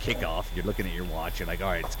 for the kickoff, you're looking at your watch. You're like,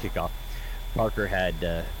 all right, it's kickoff. Parker had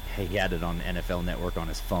he had it on NFL Network on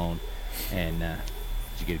his phone, and did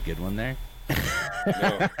you get a good one there?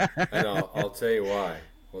 No, and I'll tell you why.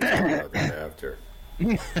 We'll talk about that after.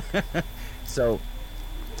 So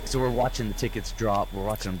we're watching the tickets drop. We're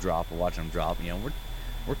watching them drop. You know,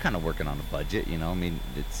 we're kind of working on a budget. You know, I mean,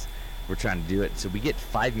 we're trying to do it. So we get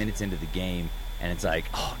 5 minutes into the game, and it's like,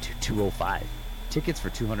 oh, dude, $205. Tickets for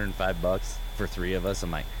 $205 for 3 of us.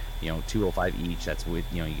 I'm like, you know, $205 each. That's with,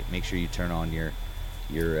 you know, you make sure you turn on your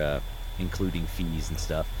including fees and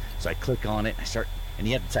stuff. So I click on it. I start, and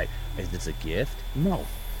you have to type, is this a gift? No.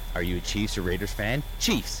 Are you a Chiefs or Raiders fan?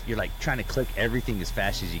 Chiefs. You're like trying to click everything as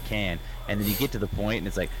fast as you can, and then you get to the point, and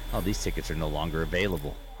it's like, oh, these tickets are no longer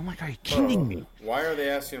available. I'm like, are you kidding me? Why are they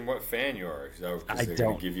asking what fan you are? Is that because they're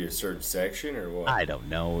going to give you a certain section or what? I don't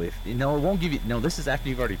know. It won't give you. No, this is after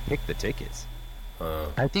you've already picked the tickets.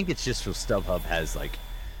 I think it's just so StubHub has like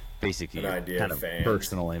basically kind of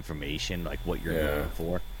personal information, like what you're going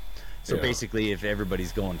for. So basically, if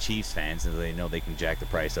everybody's going Chiefs fans, and they know they can jack the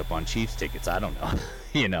price up on Chiefs tickets, I don't know.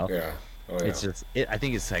 You know, it's just. I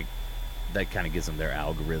think it's like that kind of gives them their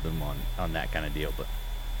algorithm on that kind of deal. But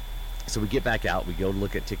so we get back out, we go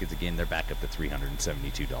look at tickets again. They're back up to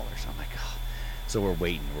 $372. I'm like, oh. So we're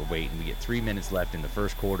waiting. We get 3 minutes left in the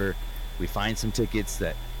first quarter. We find some tickets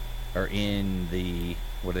that are in the,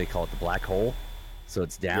 what do they call it, the black hole. So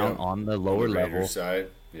it's down on the lower level, side.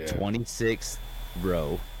 Yeah. 26th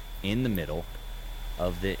row in the middle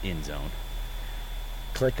of the end zone.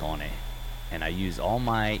 Click on it, and I use all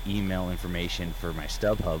my email information for my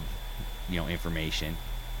StubHub, information.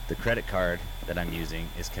 The credit card that I'm using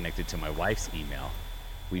is connected to my wife's email.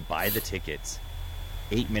 We buy the tickets.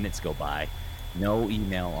 8 minutes go by, no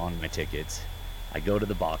email on my tickets. I go to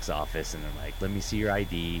the box office, and they're like, let me see your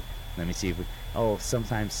ID. Let me see if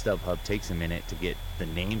sometimes StubHub takes a minute to get the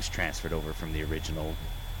names transferred over from the original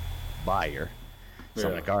buyer. So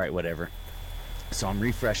I'm like, all right, whatever. So I'm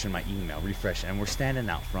refreshing my email, and we're standing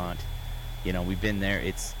out front. We've been there.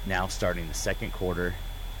 It's now starting the second quarter,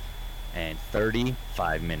 and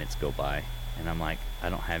 35 minutes go by, and I'm like, I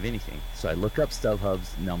don't have anything. So I look up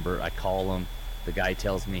StubHub's number. I call him. The guy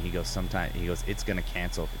tells me, he goes, it's going to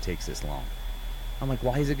cancel if it takes this long. I'm like,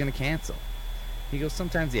 why is it going to cancel? He goes,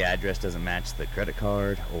 sometimes the address doesn't match the credit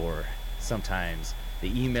card, or sometimes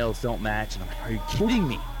the emails don't match. And I'm like, are you kidding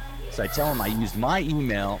me? So I tell him I used my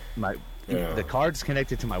email, the card's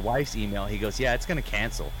connected to my wife's email. He goes, yeah, it's going to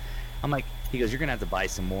cancel. He goes, you're going to have to buy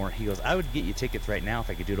some more. He goes, I would get you tickets right now if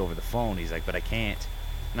I could do it over the phone. He's like, but I can't.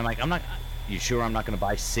 And I'm like, you sure I'm not going to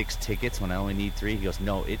buy 6 tickets when I only need 3? He goes,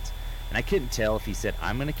 no, and I couldn't tell if he said,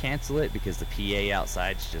 I'm going to cancel it, because the PA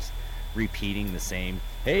outside's just repeating the same,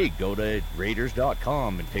 hey, go to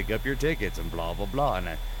Raiders.com and pick up your tickets and blah, blah, blah.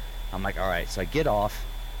 And I'm like, all right. So I get off.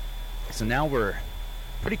 So now we're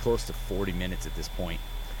pretty close to 40 minutes at this point.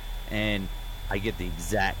 And I get the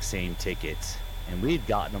exact same tickets. And we had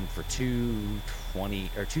gotten them for $220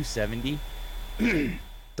 or $270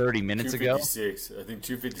 30 minutes ago. 256. I think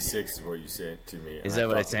 256 is what you sent to me. Is that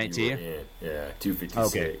what I sent to you? Yeah, 256.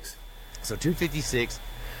 Okay. So 256,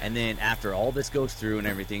 and then after all this goes through and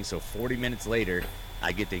everything, so 40 minutes later,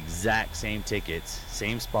 I get the exact same tickets,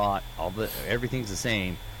 same spot, everything's the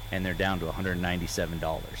same, and they're down to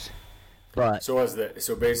 $197. But so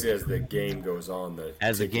basically as the game goes on,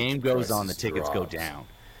 the tickets go down.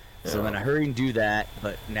 Yeah. So then I hurry and do that,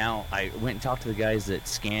 but now I went and talked to the guys that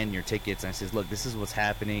scan your tickets, and I says, look, this is what's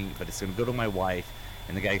happening, but it's going to go to my wife.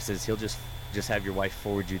 And the guy says he'll just have your wife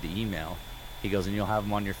forward you the email. He goes, and you'll have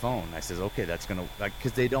them on your phone. I says, okay, that's going to,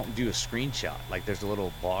 because they don't do a screenshot. Like, there's a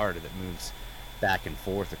little bar that moves back and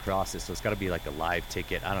forth across it, so it's got to be like a live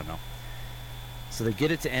ticket. I don't know. So they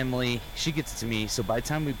get it to Emily. She gets it to me. So by the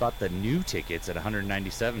time we bought the new tickets at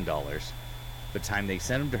 $197, by the time they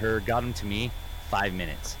sent them to her, got them to me, 5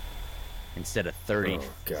 minutes. Instead of 40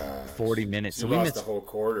 minutes. So we lost the whole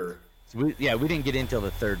quarter. So we didn't get in until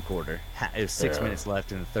the third quarter. It was 6 minutes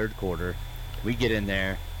left in the third quarter. We get in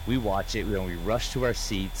there. We watch it. We rush to our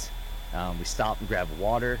seats. We stop and grab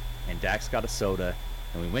water, and Dax got a soda,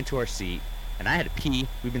 and we went to our seat. And I had to pee.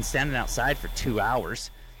 We've been standing outside for 2 hours.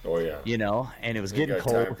 Oh, yeah. And it was getting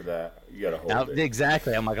cold. Time for that. You got to hold it.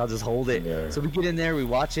 Exactly. I'm like, I'll just hold it. Yeah. So we get in there, we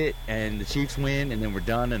watch it, and the Chiefs win, and then we're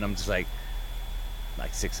done, and I'm just like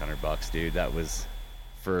 $600, dude. That was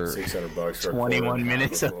for $600 for 21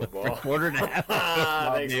 minutes of a quarter and a half.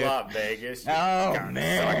 Thanks a lot, Vegas.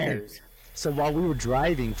 Man. Suckers. So while we were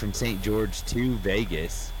driving from St. George to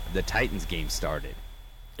Vegas, the Titans game started.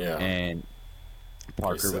 Yeah. And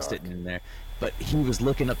Parker was sitting in there. But he was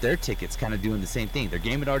looking up their tickets, kind of doing the same thing. Their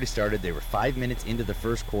game had already started. They were 5 minutes into the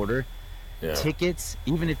first quarter. Yeah. Tickets,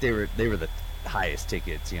 even if they were the highest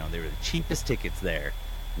tickets, they were the cheapest tickets there,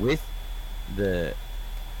 with the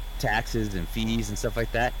taxes and fees and stuff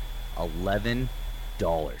like that, $11.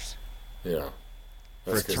 Yeah.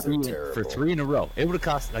 For 3 in a row. It would have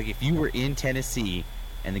cost, like, if you were in Tennessee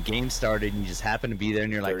and the game started and you just happened to be there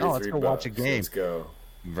and you're like, oh, let's go watch a game. Let's go.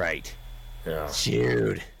 Right. Yeah.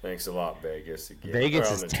 Dude. Thanks a lot, Vegas. Again.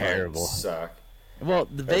 Vegas is terrible. Suck. Well,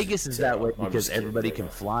 Vegas is that way because everybody can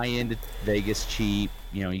fly into Vegas cheap.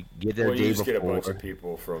 You get there day before. You just get a bunch of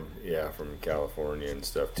people from California and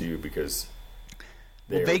stuff too, because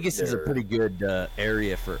Vegas is a pretty good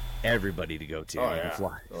area for everybody to go to. Oh, you can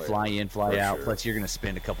fly in, fly out. Sure. Plus, you're going to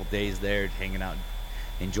spend a couple days there hanging out,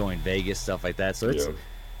 enjoying Vegas, stuff like that. So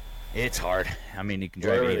it's hard. I mean, you can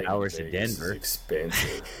drive 8 hours to Denver. It's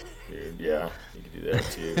expensive, dude. Yeah, you can do that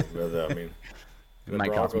too. But I mean, the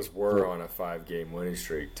Broncos were on a 5-game winning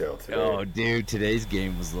streak till today. Oh, dude, today's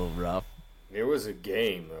game was a little rough. It was a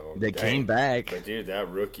game, though. They came back. But, dude, that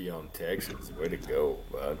rookie on Texans, way to go,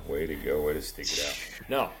 bud. Way to go. Way to stick it out.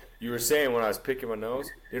 No, you were saying when I was picking my nose,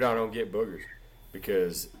 dude, I don't get boogers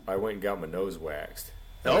because I went and got my nose waxed.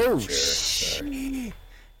 Oh, shit. You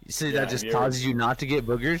see, that just causes you not to get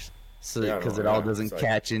boogers? Because it all doesn't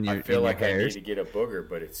catch in your hairs? I feel like I need to get a booger,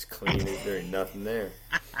 but it's clean. There ain't nothing there.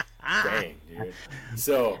 Dang, dude.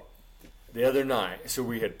 So, the other night,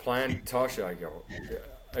 we had planned, Tasha,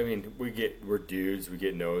 I mean, we're dudes. We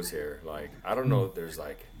get nose hair. Like, I don't know if there's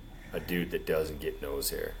like a dude that doesn't get nose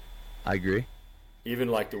hair. I agree. Even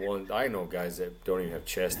like the ones I know, guys that don't even have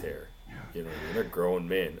chest hair. You know, what I mean? They're grown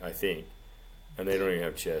men, I think, and they don't even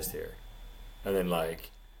have chest hair. And then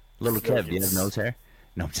like Little Kev, do you have nose hair?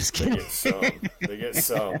 No, I'm just kidding. They get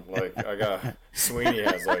some. Like I got Sweeney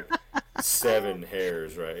has like 7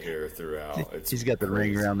 hairs right here throughout. He's got the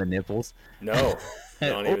ring around the nipples. No,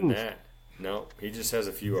 not even that. No, he just has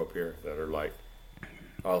a few up here that are like,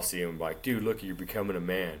 I'll see him like, dude, look, you're becoming a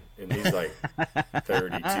man, and he's like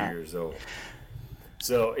 32 years old.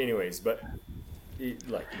 So, anyways, but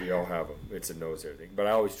like we all have them. It's a nose hair thing, but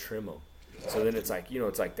I always trim them. So then it's like, you know,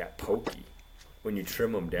 it's like that pokey. When you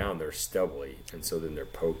trim them down, they're stubbly, and so then they're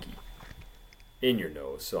pokey in your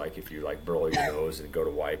nose. So like if you like burl your nose and go to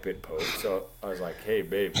wipe it, poke. So I was like, hey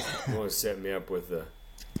babe, you want to set me up with like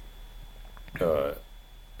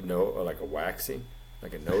a waxing,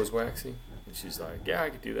 like a nose waxing? And she's like, yeah, I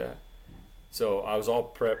could do that. So I was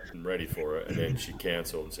all prepped and ready for it, and then she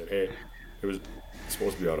canceled and said, hey, it was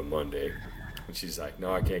supposed to be on a Monday, and she's like,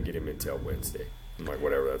 no, I can't get him until Wednesday. I'm like,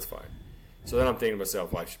 whatever, that's fine. So then I'm thinking to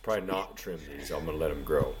myself, well, I should probably not trim these. I'm going to let them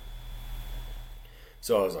grow.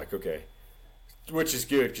 So I was like, okay. Which is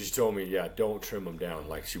good because she told me, yeah, don't trim them down.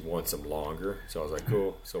 Like she wants them longer. So I was like,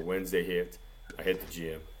 cool. So Wednesday hit. I hit the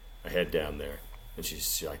gym. I head down there. And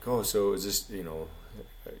she's like, oh, so is this, you know,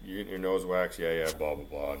 you getting your nose waxed? Yeah, blah, blah,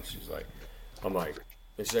 blah. And she's like, I'm like,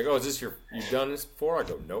 and she's like, oh, is this you've done this before? I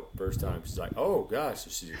go, nope, first time. She's like, oh, gosh. So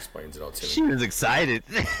she explains it all to me. She was excited.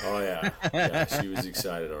 Oh, yeah. Yeah, she was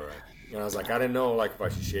excited, all right. And I was like, I didn't know like if I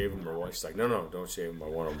should shave them or what. She's like, no, don't shave them. I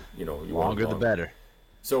want them, you know, you longer want the better.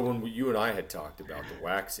 So when you and I had talked about the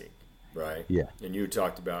waxing, right? Yeah. And you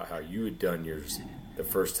talked about how you had done yours the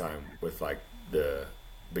first time with like the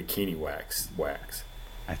bikini wax.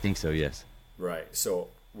 I think so, yes. Right. So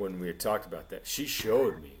when we had talked about that, she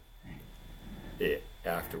showed me it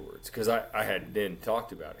afterwards because I had then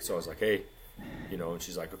talked about it. So I was like, hey, you know, and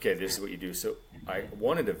she's like, okay, this is what you do. So I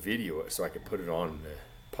wanted to video it so I could put it on the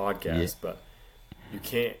podcast, but you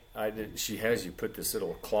can't. She has you put this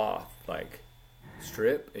little cloth like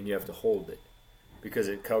strip, and you have to hold it because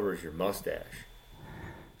it covers your mustache.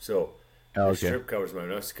 So the strip covers my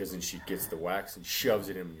mustache because then she gets the wax and shoves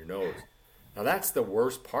it in your nose. Now that's the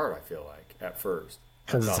worst part. I feel like at first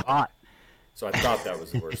because it's hot. So I thought that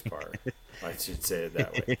was the worst part. I should say it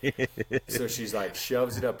that way. So she's like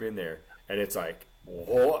shoves it up in there, and it's like,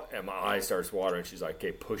 whoa, and my eye starts watering. She's like,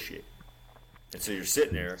 okay, push it. And so you're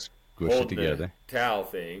sitting there holding the towel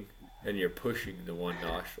thing, and you're pushing the one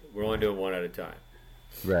nostril. We're only doing one at a time.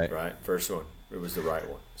 Right? First one. It was the right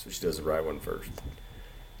one. So she does the right one first.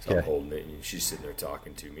 So I'm holding it, and she's sitting there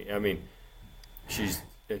talking to me. I mean, she's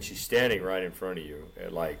standing right in front of you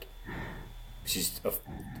at like, she's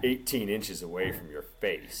 18 inches away from your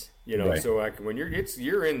face. You know, so like when you're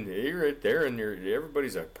there in your,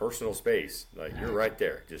 everybody's a personal space. Like you're right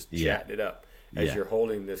there, just chatting it up. As you're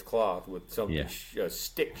holding this cloth with something, a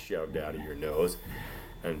stick shoved out of your nose,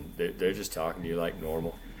 and they're just talking to you like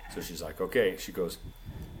normal. So she's like, okay. She goes,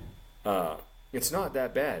 it's not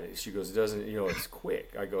that bad. She goes, it doesn't, you know, it's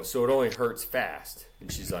quick. I go, so it only hurts fast. And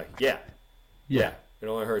she's like, yeah, it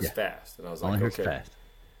only hurts fast. And I was like, only okay. Hurts fast.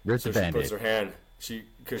 Rip So the she puts Band-Aid. her hand,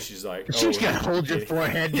 because she's like, She's got to hold your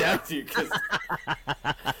forehead down.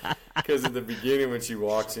 Because at the beginning when she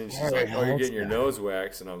walks in, she's like, oh, you're getting your nose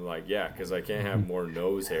waxed. And I'm like, yeah, because I can't have more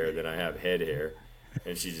nose hair than I have head hair.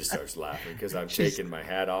 And she just starts laughing because I'm taking my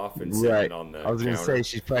hat off and sitting on the counter. I was going to say,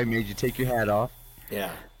 she's probably made you take your hat off.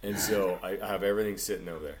 Yeah. And so I have everything sitting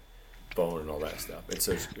over there, phone and all that stuff. And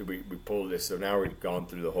so we pulled this. So now we've gone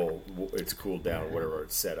through the whole, it's cooled down, or whatever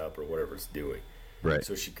it's set up or whatever it's doing. Right.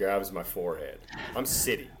 So she grabs my forehead. I'm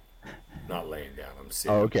sitting, not laying down. I'm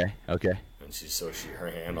sitting. Oh, okay. And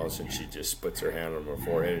her hand, all of a sudden she just puts her hand on my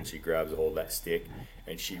forehead and she grabs a hold of that stick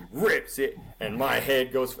and she rips it, and my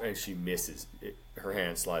head goes, and she misses it. Her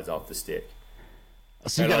hand slides off the stick.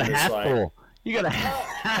 So you got a hat full. You got a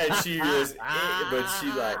hat. And she just,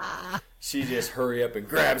 but she just hurry up and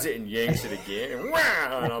grabs it and yanks it again, and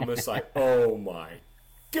wow! And I'm just like, oh my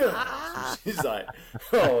god! She's like,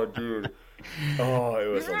 oh dude, oh it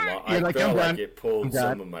was a lot. I felt like it pulled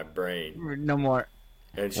some of my brain. No more.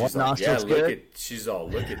 And she's like, yeah, look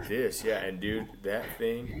at this, yeah. And dude, that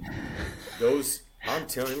thing, those, I'm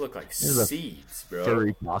telling you, look like seeds, bro.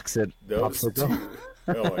 Furry boxed. Those two.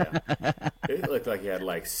 Oh yeah, it looked like it had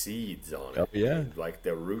like seeds on it. Oh yeah, like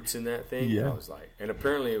the roots in that thing. Yeah, I was like, and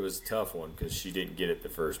apparently it was a tough one because she didn't get it the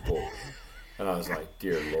first pull. And I was like,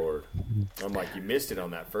 dear Lord. I'm like, you missed it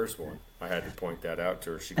on that first one. I had to point that out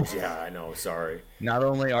to her. She goes, yeah, I know, sorry. Not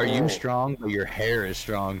only are you strong, but your hair is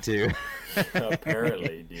strong too.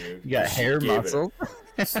 Apparently, dude. You got hair muscle.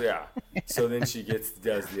 So, yeah. So then she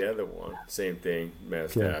does the other one. Same thing.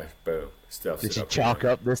 Mustache, boom. Stuffs Did it she up chalk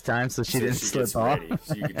there. up this time so she didn't slip off? Ready.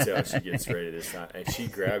 So you can tell she gets ready this time. And she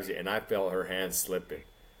grabs it, and I felt her hand slipping,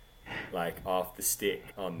 like, off the stick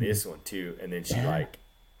on this one, too. And then she,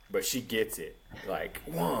 but she gets it, like,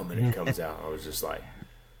 wham, and it comes out. I was just like,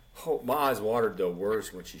 oh, my eyes watered, though,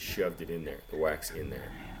 worse when she shoved it in there, the wax in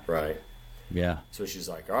there, right? Yeah. So she's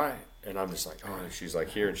like, all right. And I'm just like, oh, and she's like,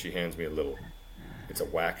 here, and she hands me a little, it's a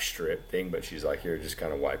wax strip thing, but she's like, here, just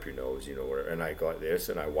kind of wipe your nose, whatever. And I go like this,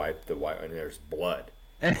 and I wipe and there's blood.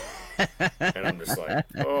 And I'm just like,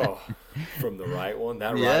 oh, from the right one,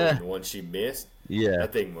 that right one, the one she missed,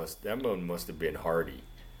 that one must have been hardy.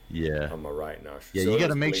 Yeah. On my right nostril. Yeah, so you got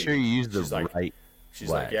to make sure you use the right. She's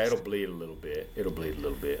like, yeah, it'll bleed a little bit. It'll bleed a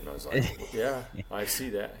little bit. And I was like, yeah, I see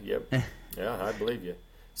that. Yep. Yeah, I believe you.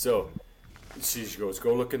 So she goes,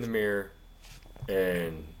 go look in the mirror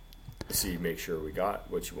and make sure we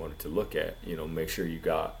got what you wanted to look at. Make sure you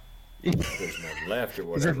got, there's nothing left or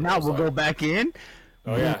whatever. If not, we'll go back in.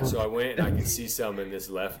 Oh, yeah. So I went and I can see some in this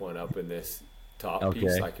left one up in this top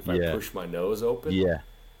piece. Like if I push my nose open. Yeah.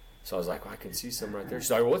 So I was like, well, I can see some right there.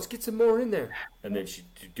 She's like, well, let's get some more in there. And then she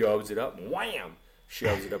dubs it up, and wham,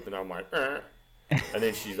 shoves it up, and I'm like, And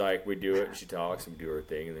then she's like, we do it, and she talks, and we do her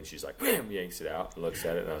thing, and then she's like, wham, yanks it out, and looks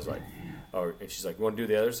at it, and I was like, oh, and she's like, you want to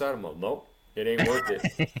do the other side? I'm like, nope, it ain't worth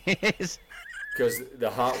it. Because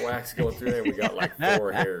the hot wax going through there, we got like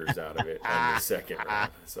 4 hairs out of it on the second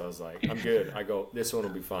round. So I was like, I'm good. I go, this one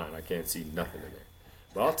will be fine. I can't see nothing in there.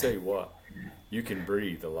 But I'll tell you what, you can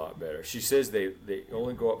breathe a lot better. She says they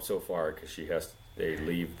only go up so far because they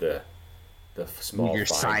leave the small your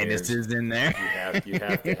sinuses hairs. In there. You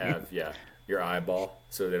have to have your eyeball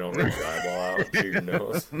so they don't rip your eyeball out through your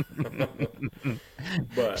nose.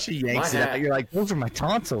 But she yanks it out. You're like, those are my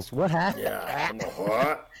tonsils. What happened? Yeah, I'm like,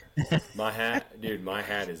 what? My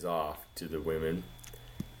hat is off to the women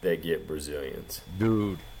that get Brazilians.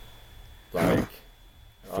 Dude. Like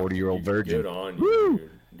 40-year-old virgin. Good on you,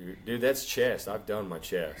 dude. That's chest. I've done my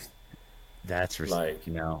chest. That's like,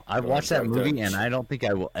 I've watched that movie, and I don't think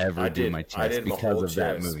I will ever do my chest because of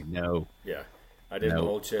that movie. No. Yeah. I did my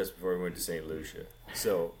whole chest before we went to St. Lucia.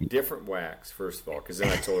 So, different wax, first of all, because then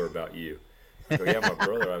I told her about you. I go, yeah, my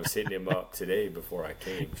brother, I was hitting him up today before I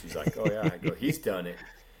came. She's like, oh, yeah. I go, he's done it.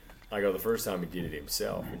 I go, the first time he did it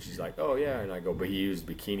himself. And she's like, oh, yeah. And I go, but he used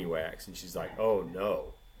bikini wax. And she's like, oh, no.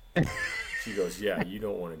 She goes, yeah, you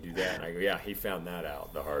don't want to do that. And I go, yeah, he found that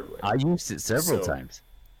out the hard way. I used it several times.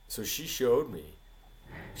 So she showed me.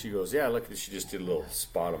 She goes, yeah, look, she just did a little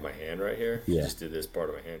spot on my hand right here. She just did this part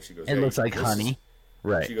of my hand. She goes, it looks like honey.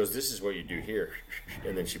 Right. She goes, this is what you do here.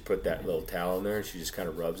 And then she put that little towel in there, and she just kind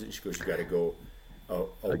of rubs it. She goes, you got to go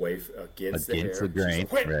away against the hair. The grain.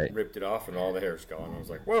 Like, right. Ripped it off, and all the hair's gone. I was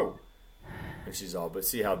like, whoa. And she's all, but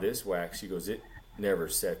see how this wax, she goes, it never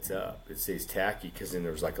sets up. It stays tacky because then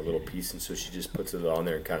there was like a little piece, and so she just puts it on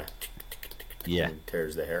there and kind of and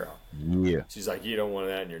tears the hair off. Yeah. She's like, you don't want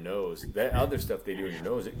that in your nose. That other stuff they do in your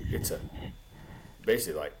nose, it's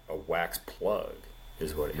basically like a wax plug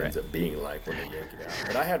is what it ends up being like when they yank it out.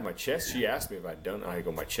 But I had my chest. She asked me if I'd done it. I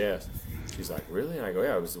go, my chest. She's like, really? And I go,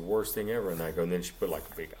 yeah, it was the worst thing ever. And I go, and then she put like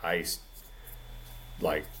a big ice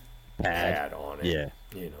pad on it. Yeah.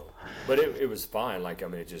 But it was fine. Like, I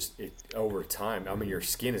mean, it over time, I mean, your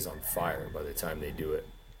skin is on fire by the time they do it.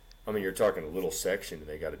 I mean, you're talking a little section, and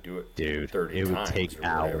they got to do it 30 times. Dude, it would take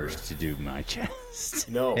hours to do my chest.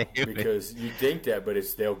 No, because you think that, but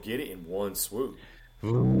they'll get it in one swoop.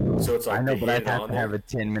 Ooh, so it's like I know, but I'd have to have a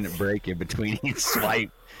 10-minute break in between each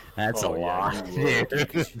swipe. That's a lot.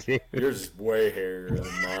 Dude. Yours is way hairier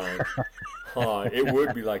than mine. It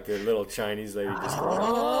would be like the little Chinese lady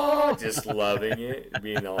just loving it,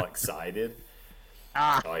 being all excited.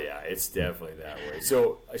 Oh yeah, it's definitely that way.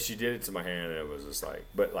 So she did it to my hand, and it was just like,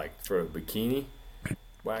 but like for a bikini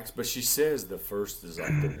wax. But she says the first is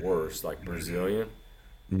like the worst, like Brazilian.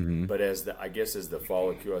 Mm-hmm. But as the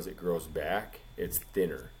follicle, as it grows back, it's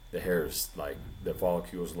thinner. The hair is like the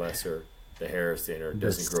follicle is lesser. The hair is thinner. It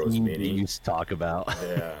doesn't grow as many. You used to talk about.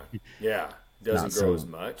 Yeah, doesn't grow as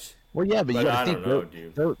much. Well, yeah, but you got to think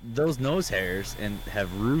dude. Those nose hairs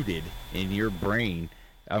have rooted in your brain.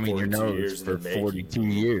 I mean, your nose for 42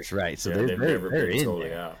 years, right? So they're in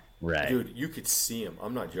there. Out. Right. Dude, you could see them.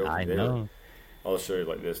 I'm not joking. I know. I'll show you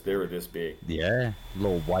like this. They were this big. Yeah.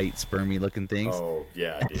 Little white, spermy looking things. Oh,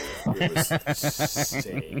 yeah, dude. It was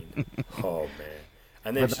insane. Oh, man.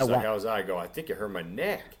 And then she's like, how's that? I go, I think it hurt my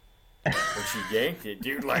neck. when she yanked it,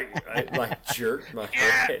 dude, I jerked my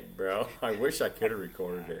head, bro. I wish I could have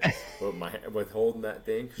recorded it with holding that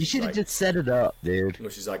thing. You should have just set it up, dude. Well,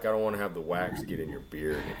 she's like, I don't want to have the wax get in your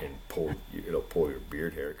beard and it'll pull your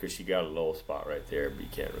beard hair, because she got a little spot right there, but you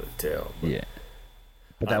can't really tell. But Yeah.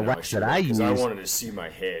 But that wax that I used, used, I wanted to see my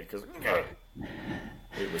head, because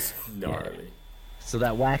it was gnarly. Yeah. So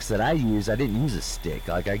that wax that I used, I didn't use a stick.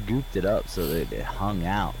 Like, I gooped it up so that it hung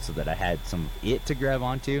out, so that I had some of it to grab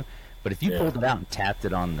onto. But if you pulled it out and tapped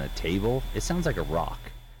it on the table, it sounds like a rock.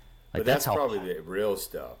 Like, but that's probably the real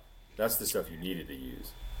stuff. That's the stuff you needed to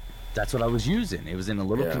use. That's what I was using. It was in a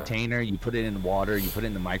little container. You put it in water. You put it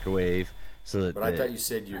in the microwave. So that. But I thought you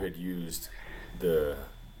said you had used the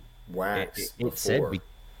wax it said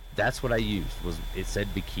that's what I used. It said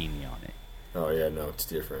bikini on it. Oh yeah, no, it's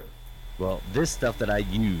different. Well, this stuff that I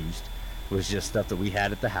used was just stuff that we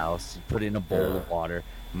had at the house. You put it in a bowl of water,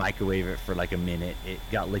 microwave it for like a minute. It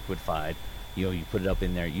got liquefied. You know, you put it up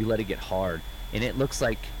in there. You let it get hard, and it looks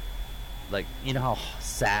like you know how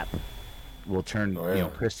sap will turn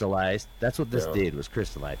crystallized. That's what this did, was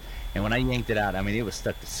crystallized. And when I yanked it out, I mean, it was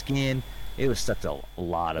stuck to skin. It was stuck to a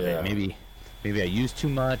lot of it. Maybe I used too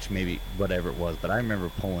much. Maybe whatever it was. But I remember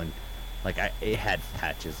pulling, it had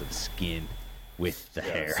patches of skin with the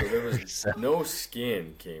hair. So there was no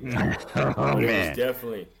skin came out. Oh, man. It was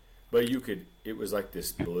definitely, but it was like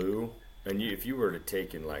this blue, and if you were to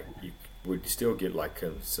take and you would still get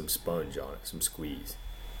some sponge on it, some squeeze.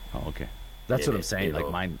 Oh, okay. That's what I'm saying.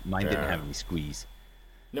 Mine didn't have any squeeze.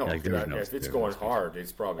 No, if it's going hard,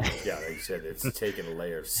 it's probably, like you said, it's taking a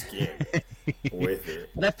layer of skin with it.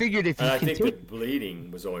 But I figured if you I think the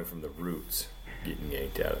bleeding was only from the roots getting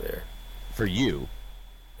yanked out of there. For you.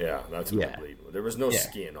 Yeah, that's what the bleeding was. There was no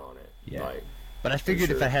skin on it. Yeah. But I figured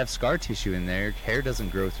if I have scar tissue in there, hair doesn't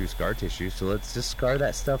grow through scar tissue, so let's just scar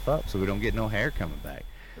that stuff up so we don't get no hair coming back.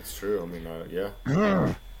 That's true. I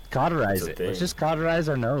mean, Cauterize it. Let's just cauterize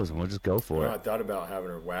our nose and we'll just go for it. I thought about having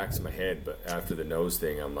her wax my head, but after the nose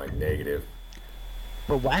thing, I'm like negative.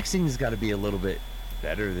 But waxing's got to be a little bit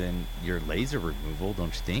better than your laser removal,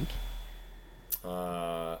 don't you think?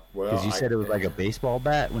 Well, because you said it was like a baseball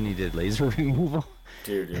bat when you did laser removal.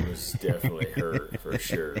 Dude, it was definitely hurt for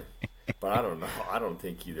sure. But I don't know. I don't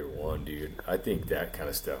think either one, dude. I think that kind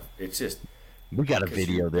of stuff. It's just we got a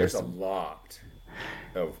video there. There's a lot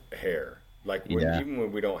of hair. Even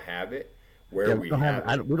when we don't have it, we don't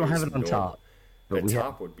have it on top. But the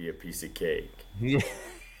top would be a piece of cake. Yeah.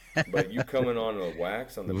 But you coming on a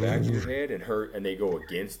wax on the back of your head and they go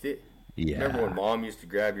against it. Yeah. Remember when Mom used to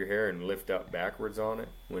grab your hair and lift up backwards on it?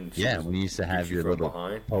 When you used to have your little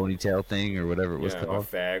ponytail thing or whatever it was called.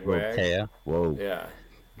 Fag wag. Whoa. Yeah.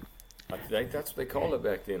 I think that's what they called it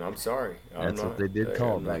back then. I'm sorry. That's what they did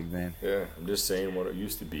call it back then. Yeah, I'm just saying what it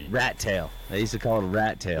used to be. Rat tail. They used to call it a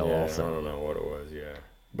rat tail also. I don't know what it was,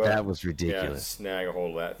 But, that was ridiculous. Yeah, snag a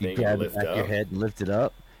hold of that thing and lift up. Your head and lift it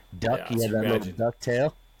up. Duck, you had that little duck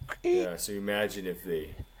tail. Yeah, so imagine if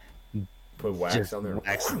they put wax on there.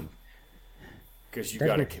 Because you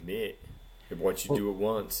got to commit. Once you do it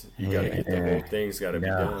once, you got to get the whole thing's got to be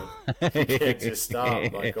done. You can't just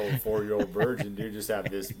stop like old 4-year-old virgin, dude. Just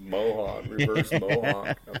have this reverse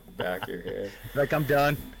mohawk up the back of your head. Like, I'm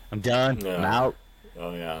done. I'm out.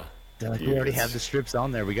 Oh, yeah. We already have the strips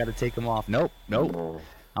on there. We got to take them off. Nope. I'm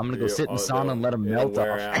going to go sit in the sauna and let them melt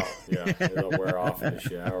off. Out. Yeah, it'll wear off in the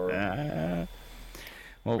shower.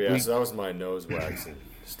 So that was my nose waxing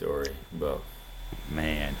story. But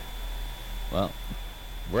man. Well,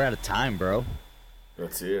 we're out of time, bro.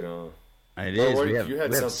 That's it, huh? It is. You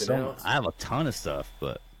had something else. I have a ton of stuff,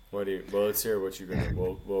 but well, let's hear what you're gonna.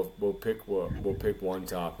 We'll pick one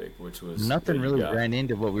topic, which was nothing really ran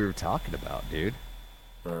into what we were talking about, dude.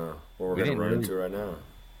 Well, we're gonna run into it right now.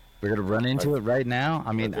 We're gonna run into it right now.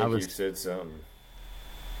 I mean, you said something.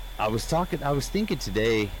 I was thinking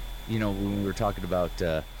today. You know, when we were talking about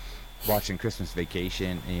watching Christmas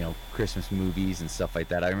Vacation, and, Christmas movies and stuff like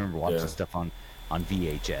that. I remember watching stuff on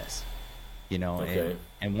VHS.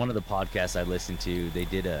 And one of the podcasts I listened to, they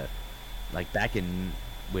did back in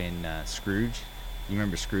when Scrooge. You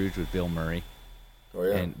remember Scrooge with Bill Murray? Oh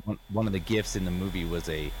yeah. And one of the gifts in the movie was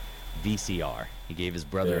a VCR. He gave his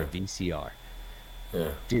brother a VCR.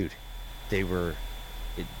 Yeah. Dude, they were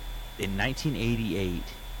in 1988.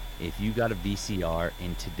 If you got a VCR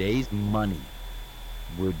in today's money,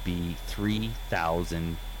 would be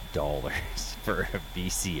 $3,000 for a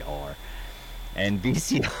VCR. And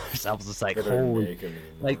VCRs, I was just like, holy,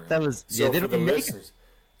 that was so they don't make them.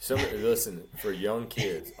 Listen, for young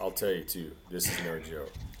kids, I'll tell you too. This is no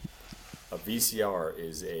joke. A VCR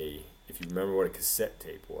is if you remember what a cassette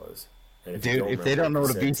tape was. And if Dude, if they don't know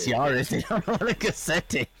what a VCR is, they don't know what a cassette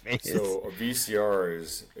tape is. So a VCR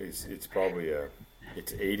is it's probably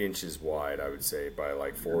it's 8 inches wide, I would say, by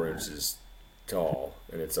like 4 inches tall,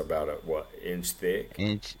 and it's about a inch thick,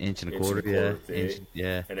 inch and a quarter, thick.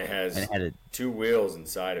 And it has and it had 2 wheels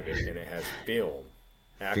inside of it, and it has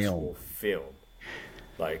actual film,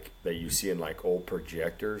 like that you see in like old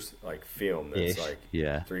projectors, like film that's like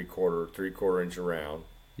 3/4 inch around,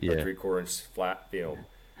 3/4 inch flat film,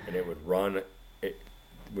 and it would run it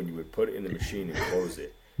when you would put it in the machine and close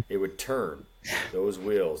it. It would turn those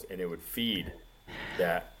wheels, and it would feed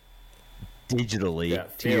that digitally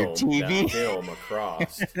that to your TV. that film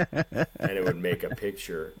across, and it would make a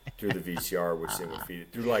picture through the VCR, which it would feed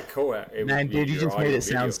it through like coax. Man, dude, you just made it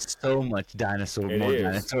sound so much dinosaur, more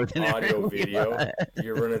dinosaur than audio video.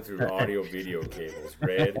 You're running through audio video cables,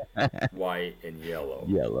 red, white, and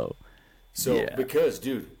yellow. So because,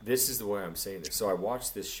 dude, this is the way I'm saying this. So I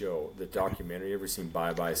watched this show, the documentary. You ever seen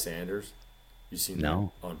Bye Bye Sanders? You seen that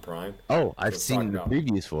on Prime? Oh, I've seen the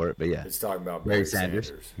previews for it, but yeah. It's talking about Barry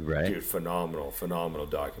Sanders. Right. Dude, phenomenal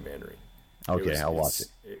documentary. Okay, I'll watch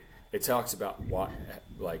it. It talks about why,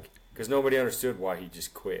 like, because nobody understood why he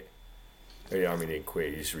just quit. I mean, he didn't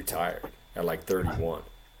quit. He just retired at like 31.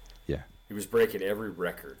 Yeah. He was breaking every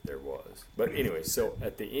record there was. But anyway, so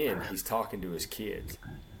at the end, he's talking to his kids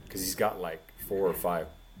because he's got like 4 or 5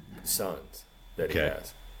 sons that he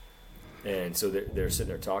has. And so they're sitting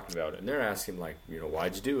there talking about it, and they're asking, like,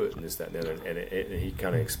 why'd you do it, and this, that, and the other, and he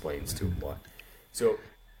kind of explains to them why. So,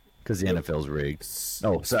 because the NFL's rigged.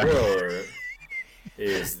 Oh, sorry. Spoiler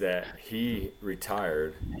is that he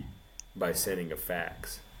retired by sending a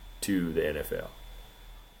fax to the NFL.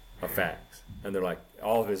 A fax. And they're like,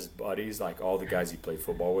 all of his buddies, like all the guys he played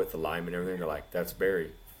football with, the linemen and everything, they're like, that's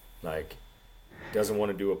Barry. Like, doesn't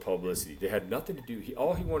want to do a publicity. They had nothing to do.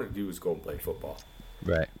 All he wanted to do was go and play football.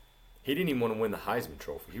 Right. He didn't even want to win the Heisman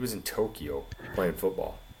Trophy. He was in Tokyo playing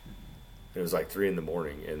football. It was like 3 a.m,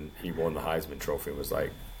 and he won the Heisman Trophy. It was like,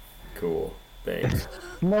 cool, thanks.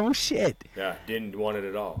 No shit. Yeah, didn't want it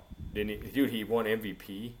at all. Didn't he? Dude, he won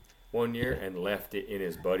MVP one year and left it in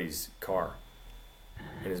his buddy's car.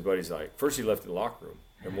 And his buddy's like, first he left it in the locker room,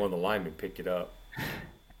 and one of the linemen picked it up,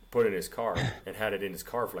 put it in his car, and had it in his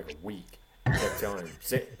car for like a week. Kept telling him,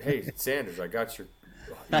 hey, Sanders, I got your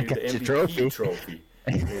MVP trophy.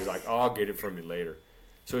 And he's like, oh, I'll get it from you later.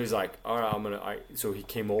 So he's like, all right, so he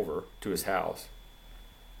came over to his house,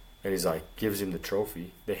 and he's like, gives him the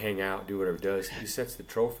trophy. They hang out, do whatever he does. He sets the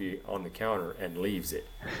trophy on the counter and leaves it.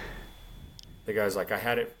 The guy's like,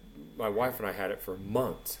 my wife and I had it for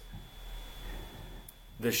months.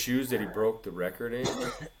 The shoes that he broke the record in,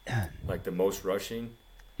 like the most rushing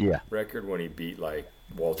record when he beat like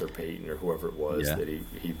Walter Payton or whoever it was that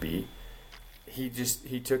he beat. He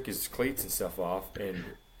took his cleats and stuff off and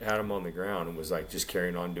had them on the ground and was like just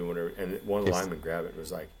carrying on doing it. And one of the linemen grabbed it and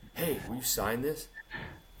was like, hey, will you sign this?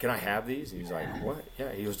 Can I have these? And he's like, what?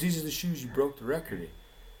 Yeah. He goes, these are the shoes you broke the record in.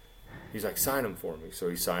 He's like, sign them for me. So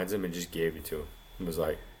he signs them and just gave it to him. And was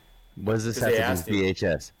like, what does this have to do with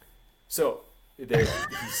VHS? So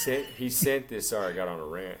he sent this. Sorry, I got on a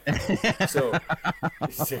rant. So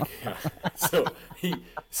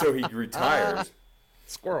he retires.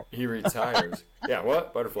 Squirrel. He retires. Yeah,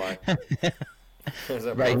 what? Butterfly.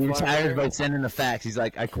 Right, he retires by sending a fax. He's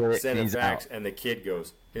like, I quit. Send a fax, and the kid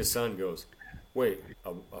goes, his son goes, wait,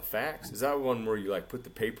 a fax? Is that one where you like put the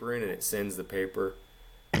paper in and it sends the paper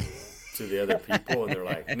to the other people? And they're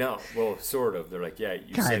like, no, well, sort of. They're like, yeah,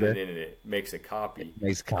 you send it in and it makes a copy.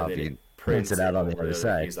 And then prints it out on the other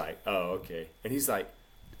side. He's like, oh, okay. And he's like,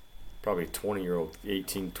 probably a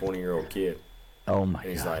 20-year-old kid. Oh my god.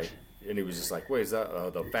 He's like, and he was just like, wait, is that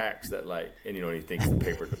the fax that like, and and he thinks the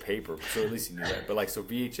paper to paper. So at least he knew that. But like, so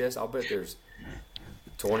VHS, I'll bet there's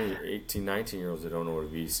 20, 18, 19-year-olds that don't know what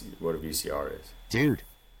a VCR is. Dude,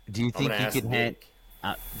 do you think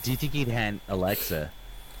he'd hand Alexa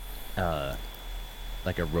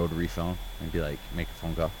like a rotary phone and be like, make a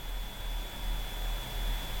phone call?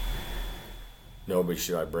 No, but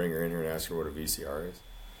should I bring her in here and ask her what a VCR is?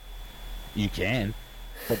 You can.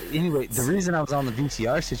 But anyway, the reason I was on the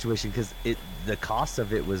VCR situation because the cost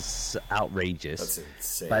of it was outrageous. That's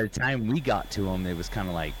insane. By the time we got to them, it was kind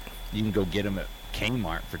of like you can go get them at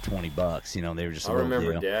Kmart for $20. They were just. I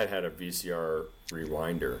remember Dad had a VCR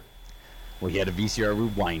rewinder. Well, he had a VCR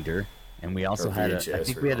rewinder, and we also had I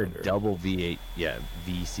think we had a double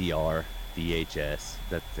VCR VHS.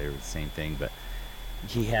 That they were the same thing, but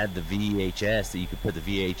he had the VHS that you could put the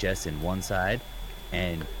VHS in one side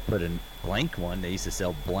and put a blank one. They used to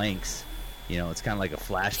sell blanks. It's kind of like a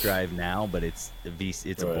flash drive now, but it's a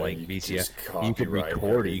blank VCR. You could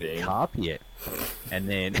record it, you could copy it, and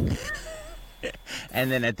then And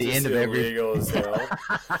then at the end of every illegal as hell.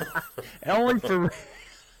 only for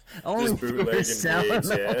only Just if you're bootlegging selling them.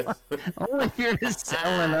 VHS. Only if you're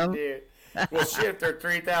selling them. Dude. Well, shit, they're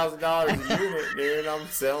 $3,000 a unit, dude. I'm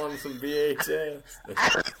selling some VHS.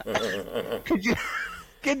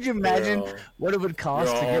 Could you imagine what it would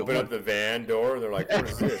cost to get open up the van door? They're like, "What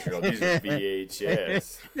is this?" You're like, "These are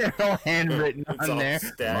VHS." They're all handwritten It's on all there.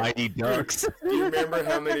 stacked. Mighty Ducks. Do you remember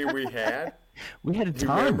how many we had? We had a Do you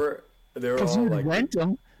ton. remember? They were Because all you'd like rent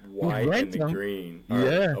them. white and the them. green.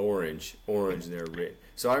 Yeah. Orange, and they're red.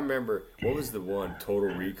 So I remember, what was the one,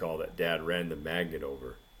 Total Recall, that Dad ran the magnet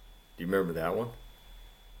over? Do you remember that one?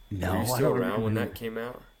 No, Were you I still don't around when remember. that came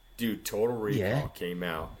out? Dude, Total Recall Yeah. came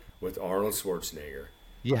out with Arnold Schwarzenegger,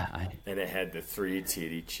 Yeah. and it had the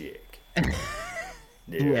 3-titty chick.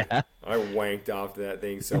 Dude, Yeah. I wanked off that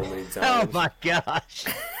thing so many times. Oh my gosh.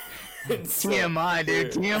 And so- TMI,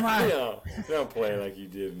 dude. TMI. No, don't play like you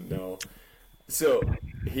didn't know. So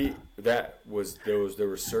there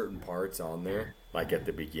were certain parts on there, like at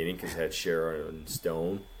the beginning, because it had Sharon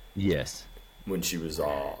Stone Yes. when she was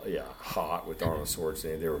all hot with Arnold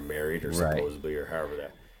Schwarzenegger. They were married or Right. supposedly or however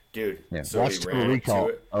that. Dude, Yeah. so Watch he Total ran Recall.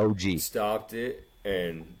 to it, OG. stopped it,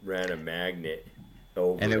 and ran a magnet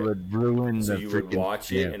over And it would ruin so the you freaking. would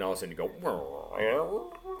watch it, yeah. and all of a sudden it'd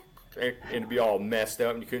go, and it'd be all messed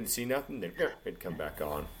up, and you couldn't see nothing. Then it'd come back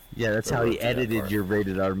on. Yeah, that's Or how run he to that edited part. your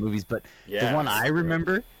rated R movies. But Yes. the one I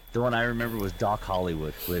remember was Doc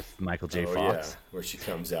Hollywood with Michael J. Oh Fox. yeah, where she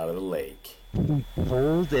comes out of the lake. He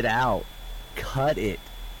pulled it out, cut it,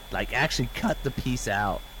 like actually cut the piece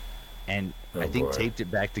out, and Oh, I think boy. taped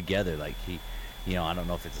it back together. Like I don't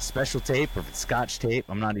know if it's a special tape or if it's Scotch tape.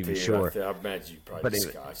 I'm not even Dude, sure. I imagine you probably But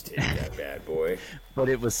Scotch tape that bad boy. But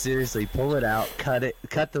it was seriously pull it out, cut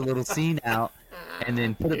the little scene out, and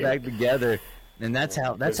then put it back together. And that's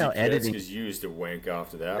how editing. Because you used to wank off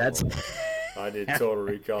to that That's one. I did Total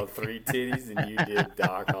Recall 3 titties, and you did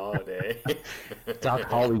Doc Holiday. Doc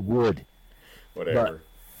Hollywood. Whatever.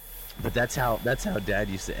 But that's how Dad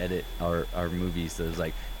used to edit our movies. So it was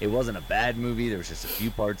like it wasn't a bad movie. There was just a few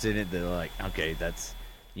parts in it that were like, okay, that's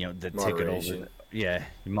the ticket Moderation. over. Yeah,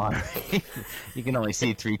 you moderate. You can only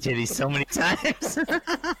see 3 titties so many times.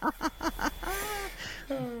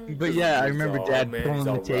 But yeah, I remember Dad pulling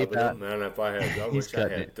the tape out. Man, if I had, I He's wish I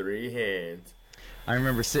cutting had it. 3 hands. I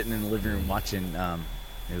remember sitting in the living room watching.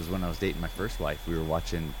 It was when I was dating my first wife. We were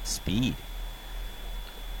watching Speed.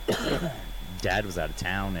 Dad was out of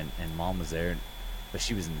town and Mom was there, but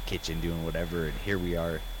she was in the kitchen doing whatever. And here we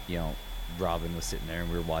are, Robin was sitting there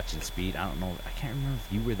and we were watching Speed. I don't know, I can't remember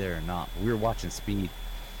if you were there or not. We were watching Speed,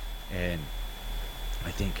 and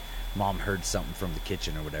I think Mom heard something from the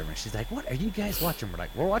kitchen or whatever, and she's like, "What are you guys watching?" We're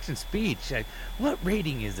like, "We're watching Speed." She's like, "What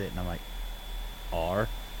rating is it?" And I'm like, "R,"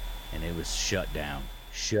 and it was shut down.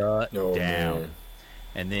 Shut Oh, down. man.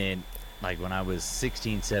 And then, like, when I was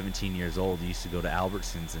 16, 17 years old, I used to go to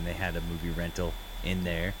Albertsons, and they had a movie rental in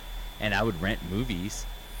there, and I would rent movies,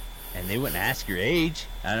 and they wouldn't ask your age.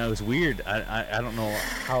 I know, it's weird. I don't know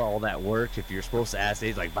how all that worked, if you're supposed to ask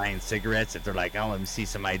age, like buying cigarettes, if they're like, "Oh, let me see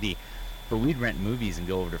some ID." But we'd rent movies and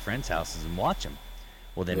go over to friends' houses and watch them.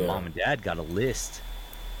 Well, then Yeah. Mom and Dad got a list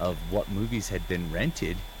of what movies had been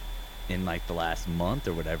rented in, like, the last month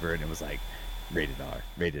or whatever, and it was like, rated R,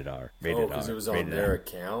 rated R, rated R. Because it was on rated their R.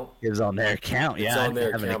 account. It was on their account, yeah. It's I on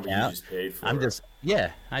their have an account, but you just paid for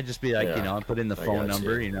it. I'd just be like, Yeah, I put in the I phone got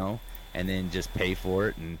number, you. and then just pay for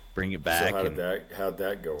it and bring it back. So and how'd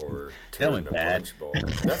that go over? That went turning a bad. punch bowl?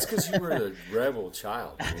 That's because you were a rebel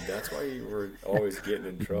child. I mean, that's why you were always getting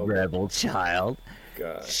in trouble. rebel child.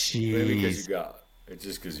 God. Jeez. Maybe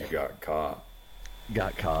because you got caught.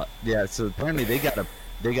 Got caught. Yeah, so apparently they got a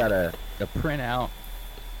printout.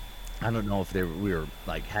 I don't know if we were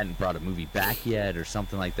like hadn't brought a movie back yet or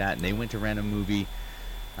something like that, and they went to rent a movie.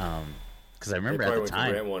 Because I remember They at probably the went to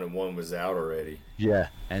time, rent one and one was out already. yeah,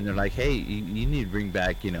 and they're like, "Hey, you need to bring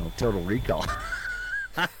back, Total Recall."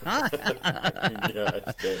 Gosh,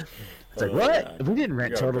 It's like, what? We didn't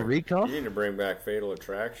rent Total Recall. You need to bring back Fatal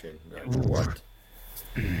Attraction. Like, what?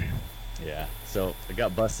 Yeah, so I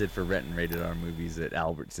got busted for renting rated R movies at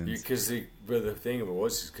Albertsons. But the thing of it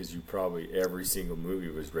was because you probably every single movie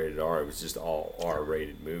was rated R. It was just all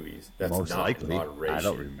R-rated movies. That's Most not likely. moderation. I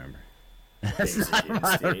don't remember. Basic Not Instinct.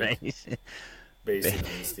 moderation. Basic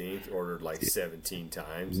Instinct ordered like 17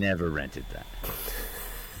 times. Never rented that.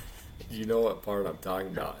 You know what part I'm talking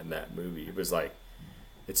about in that movie? It was like,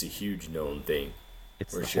 it's a huge known thing.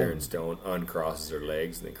 It's Where the Sharon whole- Stone uncrosses her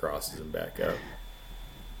legs and then crosses them back up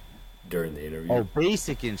during the interview. Oh,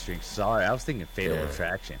 Basic Instinct. Sorry, I was thinking Fatal Yeah.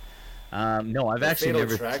 Attraction. No, I've actually Fatal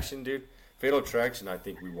never. Attraction, dude. Fatal Attraction, I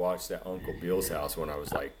think we watched at Uncle Bill's house when I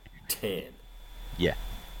was like 10. Yeah.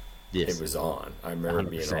 Yes. it was on. I remember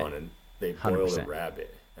being 100%. on, and they boiled 100%. a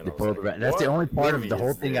rabbit. And They I was boiled like, the rabbit. That's the "What only part of movie the whole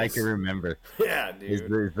is thing I this?" can remember. Yeah, Is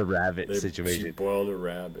dude. the rabbit She situation. boiled a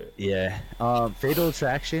rabbit. Yeah. Fatal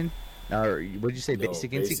Attraction, or what'd you say? No,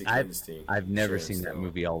 Basic Basic Instinct. Instinct. I've never Sharon seen that Stone.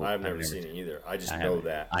 movie. I've never seen it either. I just I know haven't.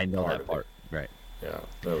 that. I know part that of part. it. Right. Yeah,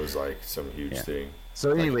 that was like some huge Yeah. thing.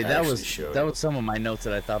 So Like, anyway, actually showed it. was some of my notes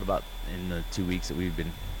that I thought about in the 2 weeks that we've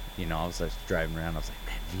been, I was like driving around. I was like,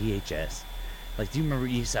 man, VHS. Like, do you remember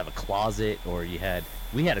you used to have a closet, or we had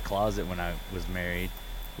a closet when I was married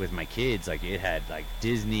with my kids. Like, it had like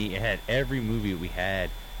Disney, it had every movie we had.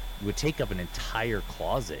 It would take up an entire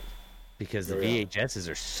closet because the VHSs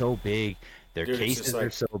are so big. Their Dude, cases are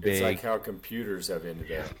so big. It's like how computers have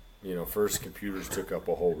ended up. First computers took up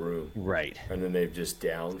a whole room. Right. And then they've just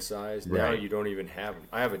downsized. Now Right. you don't even have them.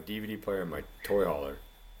 I have a DVD player in my toy hauler.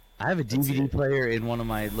 I have a DVD player in one of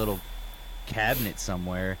my little cabinets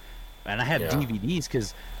somewhere, and I have DVDs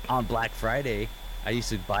because on Black Friday I used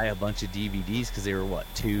to buy a bunch of DVDs because they were what,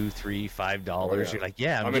 $2, $3, $5. Oh, yeah. You're like,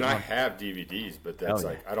 yeah. I have DVDs, but that's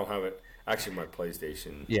I don't have it. Actually, my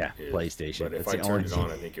PlayStation. Yeah, is, PlayStation. But if That's I the turned only it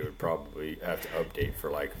on, I think it would probably have to update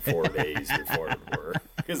for like 4 days before it would work.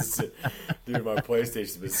 Because, dude, my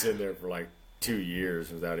PlayStation's been sitting there for like 2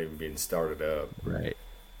 years without even being started up. Right.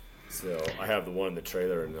 So I have the one in the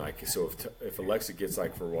trailer, and like, so if Alexa gets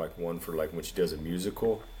like one for like when she does a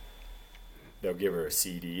musical, they'll give her a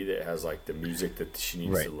CD that has like the music that she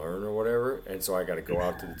needs to learn or whatever. And so I got to go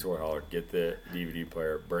out to the toy hauler, get the DVD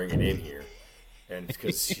player, bring it in here. And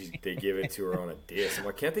because they give it to her on a disc. I'm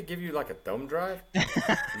like, can't they give you like a thumb drive?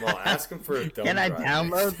 I'm all asking for a thumb drive. Can I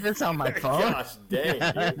download this on my phone? Gosh dang,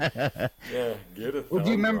 dude. Yeah, get a thumb Well,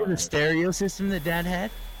 do you remember the drive. stereo system that Dad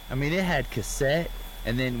had? I mean, it had cassette,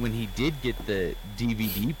 and then when he did get the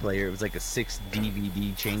DVD player, it was like a 6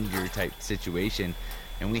 DVD changer type situation,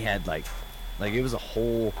 and we had like it was a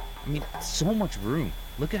whole. I mean, so much room.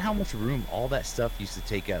 Look at how much room all that stuff used to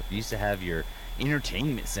take up. You used to have your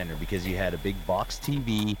entertainment center because you had a big box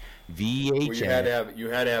TV, VHS. Well, you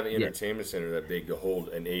had to have an entertainment center that big to hold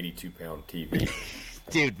an 82-pound TV.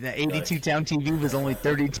 Dude, the 82-pound TV was only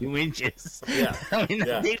 32 inches. Yeah. I mean,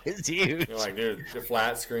 that thing was huge. Like, dude, the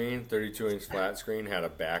flat screen, 32-inch flat screen, had a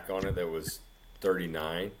back on it that was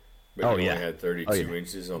 39, but it only had 32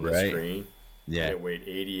 inches on the screen. Yeah. And it weighed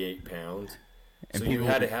 88 pounds. And so you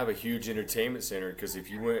had to have a huge entertainment center because if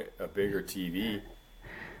you went a bigger TV,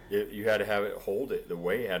 you had to have it hold it. The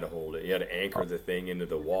way you had to hold it. You had to anchor the thing into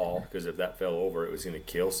the wall because if that fell over, it was going to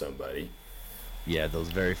kill somebody. Yeah, those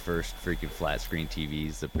very first freaking flat screen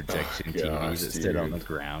TVs, the projection TVs that stood on the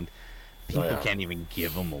ground. People can't even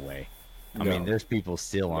give them away. I mean, there's people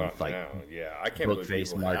still on like I can't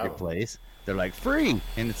Bookface Marketplace. They're like free,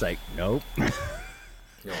 and it's like nope. No,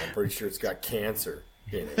 I'm pretty sure it's got cancer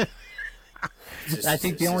in it. I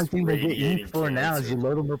think the only thing they get used for now is you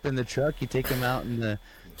load them up in the truck, you take them out in the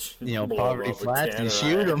poverty flats and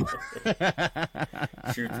shoot them.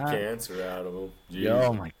 Shoot the cancer out of them. Jeez.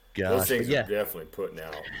 Oh my gosh! Those things are definitely putting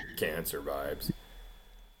out cancer vibes.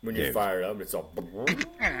 When you fire it up, it's all.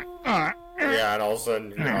 Yeah, and all of a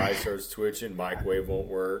sudden your eye starts twitching. Microwave won't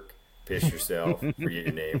work. Piss yourself. Forget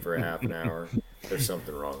your name for a half an hour. There's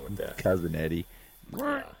something wrong with that. Cousin Eddie.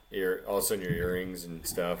 Yeah. All of a sudden your earrings and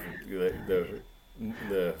stuff,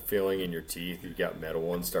 the feeling in your teeth, you got metal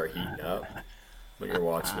ones start heating up when you're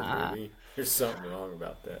watching a movie. There's something wrong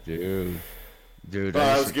about that. Dude.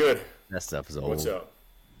 That was good. That stuff is old. What's up?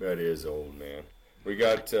 That is old, man. We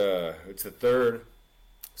got, it's the 3rd,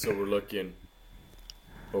 so we're looking,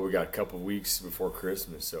 we got a couple of weeks before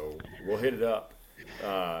Christmas, so we'll hit it up.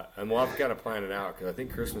 And we'll have to kind of plan it out, because I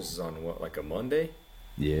think Christmas is on, like a Monday?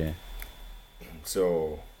 Yeah.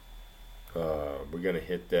 So, we're going to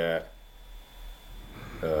hit that.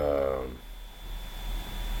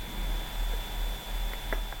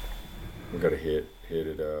 We got to hit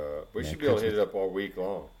it up. We should be able to hit it up all week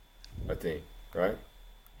long, I think, right?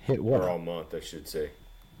 Hit what? Or all month, I should say.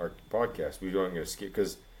 Our podcast. We aren't going to skip,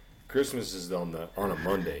 because Christmas is on a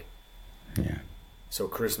Monday. Yeah. So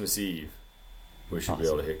Christmas Eve, we should be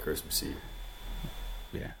able to hit Christmas Eve.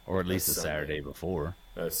 Yeah, or at least the Saturday before.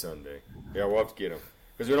 That's Sunday. Yeah, we'll have to get them.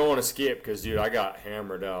 Because we don't want to skip, because, dude, I got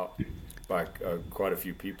hammered out by quite a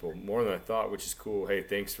few people. More than I thought, which is cool. Hey,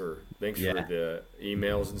 thanks for the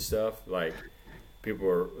emails and stuff. Like, people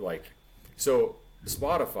are like... So,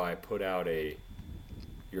 Spotify put out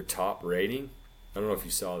your top rating. I don't know if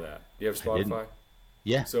you saw that. Do you have Spotify?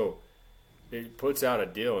 Yeah. So, it puts out a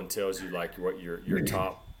deal and tells you, like, what your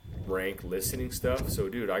top rank listening stuff. So,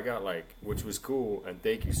 dude, I got which was cool, and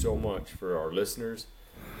thank you so much for our listeners.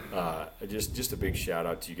 Just a big shout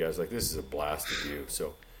out to you guys. Like, this is a blast to do.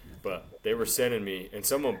 So But they were sending me, and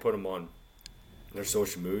someone put them on their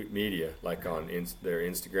social media, like on their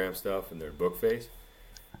Instagram stuff and their book face.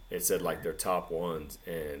 It said like their top ones,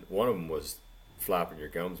 and one of them was "Flapping Your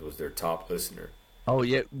Gums" was their top listener. Oh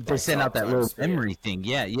yeah, they sent out that little memory thing.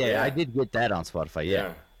 Yeah, I did get that on Spotify.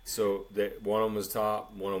 Yeah. So one of them was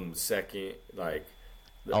top, one of them was second. Like,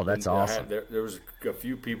 oh, that's awesome. There was a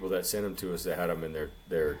few people that sent them to us that had them in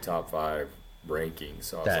their top 5 rankings.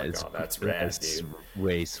 So I was like, oh, that's rad, dude.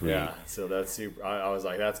 Way sweet. Yeah, so that's super. I was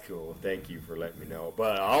like, that's cool. Thank you for letting me know.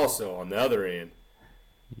 But also on the other end,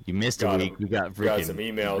 you missed a week. We got some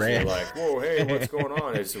emails. They're like, "Whoa, hey, what's going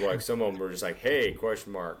on?" It's like some of them were just like, "Hey,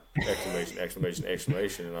 question mark, exclamation, exclamation,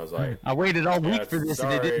 exclamation," and I was like, "I waited all week for this,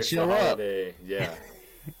 and it didn't show up." Yeah.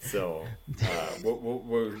 So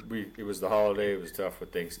it was the holiday. It was tough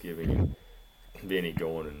with Thanksgiving and Vinny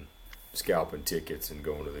going and scalping tickets and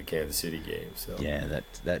going to the Kansas City game. So yeah,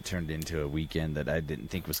 that turned into a weekend that I didn't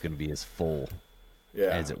think was going to be as full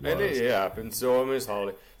as it was. And it happened. So I missed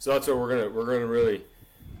holiday. So that's what we're gonna really.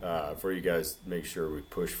 For you guys, make sure we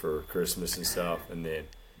push for Christmas and stuff, and then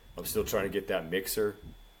I'm still trying to get that mixer,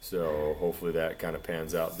 so hopefully that kind of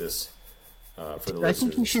pans out this for the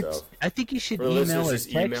listeners and stuff. I think you should for the email listeners, or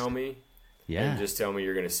just text. email me, and just tell me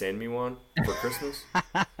you're going to send me one for Christmas,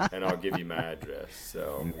 and I'll give you my address.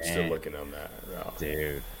 So I'm still looking on that route.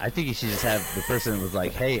 Dude, I think you should just have the person that was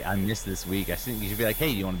like, "Hey, I missed this week." I think you should be like, "Hey,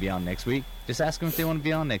 you want to be on next week?" Just ask them if they want to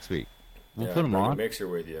be on next week. We'll put them on. A mixer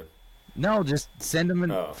with you. No, just send them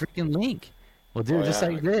a freaking link. We'll do it just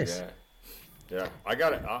like this. Yeah, I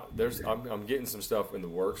got it. I'm getting some stuff in the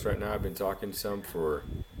works right now. I've been talking to some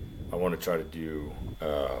I want to try to do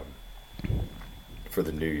for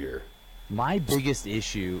the new year. My biggest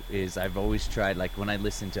issue is I've always tried, like when I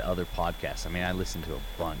listen to other podcasts. I mean, I listen to a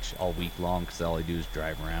bunch all week long because all I do is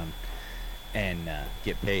drive around and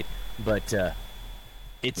get paid. But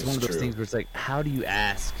it's one of those things where it's like, how do you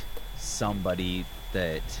ask somebody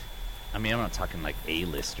that... I mean, I'm not talking like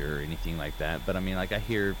A-lister or anything like that, but I mean, like I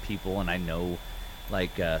hear people and I know,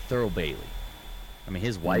 like Thurl Bailey. I mean,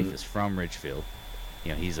 his wife is from Ridgefield.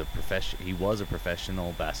 You know, he was a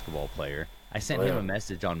professional basketball player. I sent him a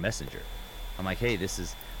message on Messenger. I'm like, hey, this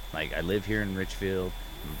is like I live here in Ridgefield.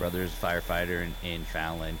 My brother's a firefighter in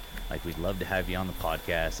Fallon. Like, we'd love to have you on the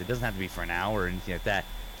podcast. It doesn't have to be for an hour or anything like that.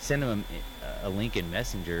 Send him a link in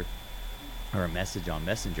Messenger or a message on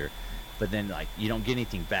Messenger. But then, like, you don't get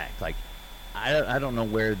anything back. Like, I don't know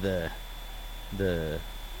where the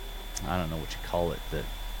I don't know what you call it.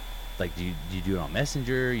 Like, do you do it on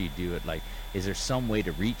Messenger? You do it, like, is there some way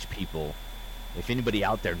to reach people? If anybody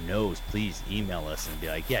out there knows, please email us and be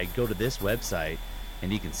like, yeah, go to this website,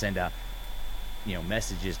 and you can send out,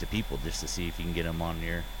 messages to people just to see if you can get them on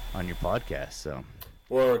your podcast. So,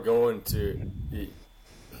 or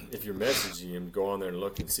if you're messaging him, go on there and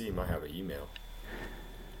look and see. He might have an email.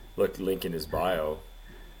 Look, link in his bio.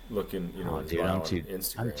 Looking, his bio on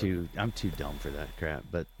Instagram. I'm too dumb for that crap.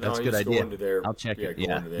 But that's a good idea. I'll check it.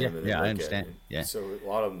 Yeah, I understand. Yeah. So a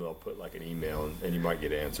lot of them they'll put like an email, and you might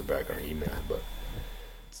get an answer back on email. But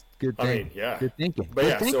good thing. I mean, yeah. Good thinking. But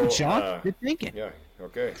good thinking, Sean. Good thinking. Yeah.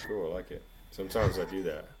 Okay. Cool. I like it. Sometimes I do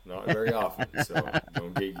that. Not very often. So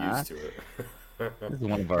don't get used to it. This is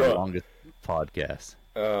one of our longest podcasts.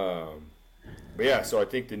 But yeah, so I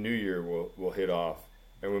think the new year will hit off.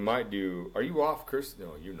 And we might do... Are you off, Chris?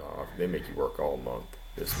 No, you're not off. They make you work all month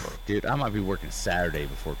this month. Dude, I might be working Saturday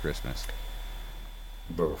before Christmas.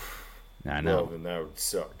 Boof. I know. Well, then that would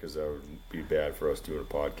suck because that would be bad for us doing a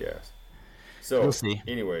podcast. So, we'll see.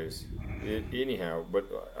 Anyways, anyhow, but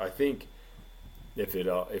I think if it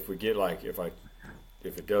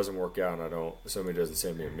doesn't work out and somebody doesn't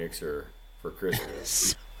send me a mixer for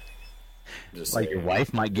Christmas... Just like saying, your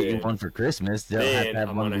wife might get you one for Christmas. They'll have to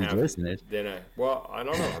have one of these listeners. I don't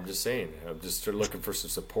know. I'm just saying. I'm just looking for some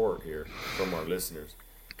support here from our listeners.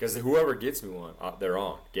 Because whoever gets me one, they're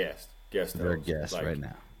on. Guest. They're guests right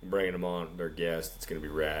now. I'm bringing them on. They're guests. It's going to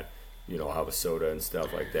be rad. I'll have a soda and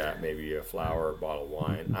stuff like that. Maybe a flower, a bottle of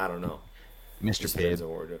wine. I don't know. Mr.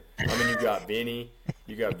 Pibb. I mean, you got Vinny.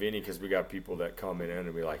 Because we got people that come in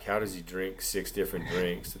and be like, how does he drink 6 different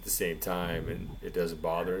drinks at the same time and it doesn't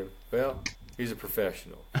bother him? Well, he's a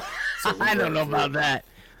professional. So I don't know about that.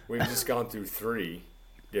 We've just gone through 3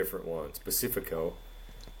 different ones. Pacifico.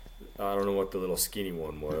 I don't know what the little skinny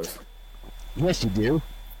one was. Yes, you do.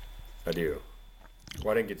 I do.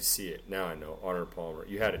 Well, I didn't get to see it. Now I know. Arnold Palmer.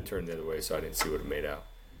 You had it turned the other way, so I didn't see what it made out.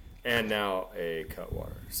 And now a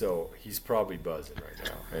Cutwater. So he's probably buzzing right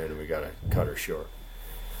now, and we got to cut her short.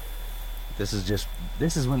 This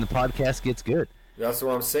is when the podcast gets good. That's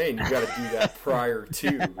what I'm saying. You got to do that prior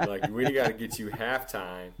to. Like, we got to get you half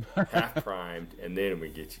primed, and then we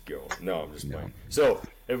get you going. No, I'm just playing. So,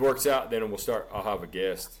 if it works out, then I'll have a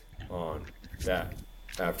guest on that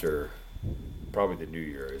after probably the New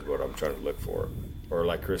Year is what I'm trying to look for. Or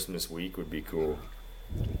like Christmas week would be cool.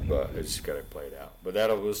 But it's just got to play it out. But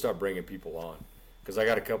we'll start bringing people on. Because I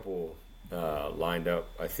got a couple lined up,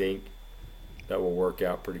 I think, that will work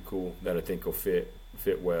out pretty cool, that I think will fit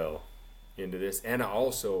well into this. And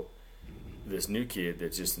also this new kid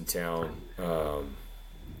that's just in town,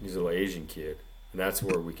 he's a little Asian kid, and that's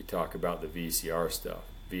where we could talk about the VCR stuff,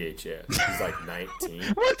 VHS. He's like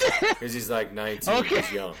 19 because he's like 19. Okay.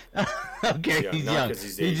 He's young. Okay, he's young.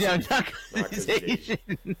 He's young. Not because he's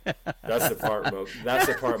Asian. That's the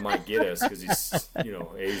part might get us because he's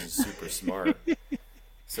Asian's super smart,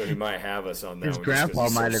 so he might have us on that. His one grandpa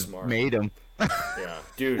might have smart. made him. Yeah,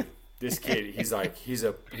 dude, this kid, he's a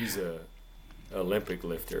Olympic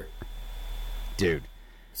lifter. Dude,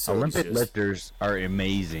 So Olympic lifters are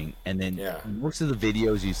amazing, and then most of the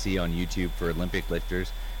videos you see on YouTube for Olympic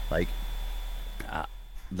lifters, like,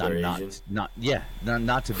 not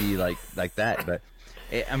to be like that, but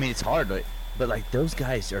I mean it's hard, but like those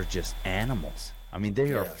guys are just animals. I mean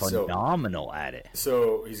they are phenomenal at it.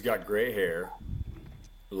 So he's got gray hair,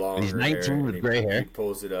 long. He's 19 hair, with gray hair. He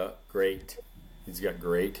pulls it up, great. He's got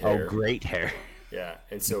great hair. Oh, great hair. Yeah,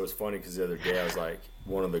 and so it was funny because the other day I was like,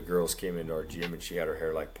 one of the girls came into our gym and she had her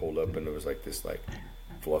hair like pulled up and it was like this like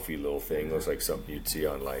fluffy little thing. It was like something you'd see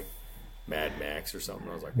on like Mad Max or something.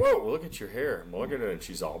 I was like, whoa, look at your hair. I'm looking at it and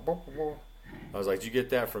she's all, blah, blah, blah. I was like, did you get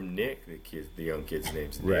that from Nick? The young kid's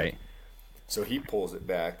name's Nick. Right. So he pulls it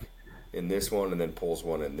back in this one and then pulls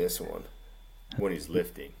one in this one when he's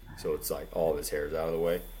lifting. So it's like all of his hair's out of the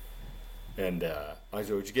way. And I said,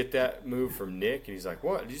 "Did you get that move from Nick?" And he's like,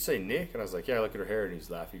 "What? Did you say Nick?" And I was like, "Yeah, look at her hair." And he's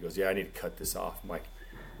laughing. He goes, "Yeah, I need to cut this off." I'm like,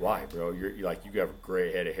 "Why, bro? You're like, you got a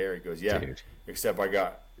gray head of hair." He goes, "Yeah, Dude. Except I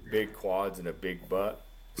got big quads and a big butt,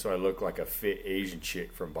 so I look like a fit Asian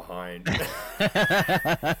chick from behind."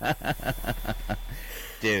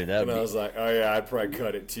 Dude, and I was like, "Oh yeah, I'd probably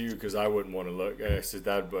cut it too because I wouldn't want to look." And I said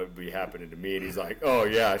that would be happening to me, and he's like, "Oh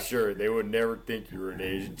yeah, sure. They would never think you were an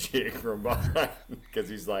Asian chick from behind because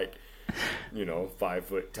he's like." 5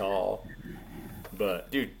 foot tall.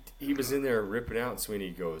 But dude, he was in there ripping out, and Sweeney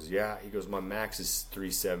goes, "Yeah." He goes, "My max is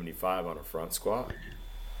 375 on a front squat."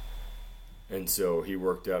 And so he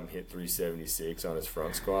worked up and hit 376 on his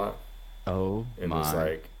front squat. Oh, and my. was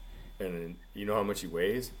like, and you know how much he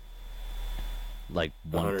weighs? Like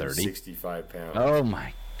 130? 165 pounds. Oh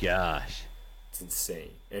my gosh. It's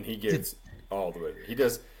insane. And he gets all the way. He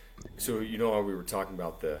does. So how we were talking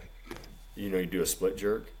about you do a split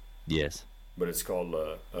jerk? Yes. But it's called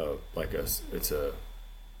it's a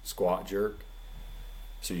squat jerk.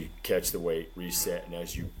 So you catch the weight, reset, and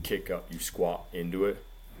as you kick up, you squat into it.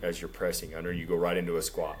 As you're pressing under, you go right into a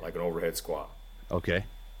squat, like an overhead squat. Okay.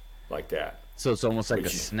 Like that. So it's almost like a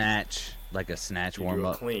snatch warm up. You do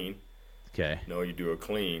a clean. Okay. No, you do a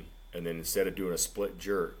clean, and then instead of doing a split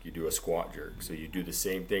jerk, you do a squat jerk. So you do the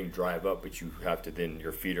same thing, drive up, but you have to then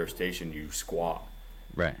your feet are stationed, you squat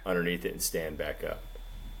right underneath it and stand back up.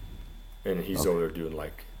 And he's over there doing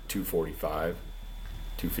like 245,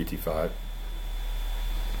 255.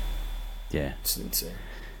 Yeah. It's insane.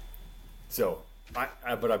 So,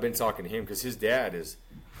 but I've been talking to him because his dad is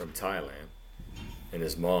from Thailand and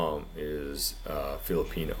his mom is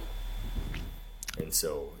Filipino. And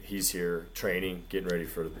so he's here training, getting ready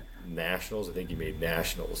for nationals. I think he made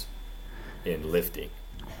nationals in lifting.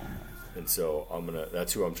 And so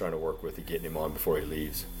that's who I'm trying to work with to getting him on before he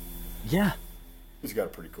leaves. Yeah. He's got a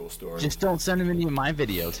pretty cool story. Just don't send him any of my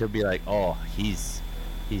videos. He'll be like, "Oh, he's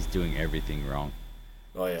doing everything wrong."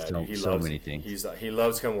 Oh yeah, so, he so loves many things. He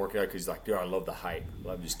loves coming work out because he's like, "Dude, I love the hype. I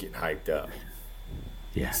love just getting hyped up."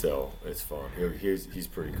 Yeah. So it's fun. He's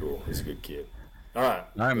pretty cool. He's a good kid. All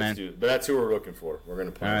right, man. But that's who we're looking for. We're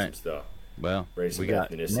gonna plan some stuff. Well, we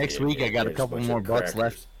got next week. I got a couple more bucks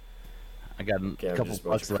left. I got a couple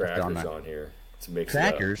bucks left on that. On here to mix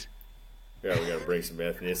crackers. Yeah, we got to bring some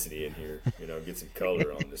ethnicity in here. Get some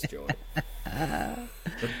color on this joint.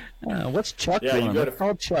 What's Chuck doing? Let's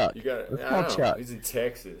call Chuck. Let's call Chuck. He's in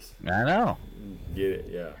Texas. I know. Get it?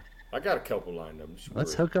 Yeah. I got a couple lined up.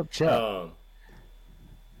 Let's hook up Chuck.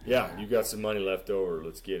 Yeah, you got some money left over.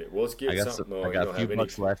 Let's get it. Well, let's get something. I got a few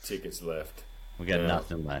bucks left. Tickets left. We got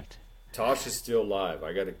nothing left. Tasha's still live.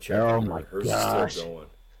 I got to check. Oh my Hers gosh. is still going.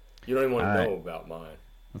 You don't even want to know about mine.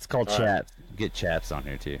 Let's call Chaps. Get Chaps on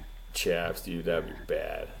here too. Chaps, dude, that'd be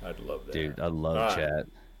bad. I'd love that. Dude, I love Chat.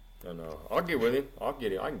 I know. I'll get with him. I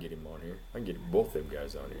can get him on here. I can get both them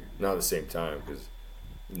guys on here. Not at the same time because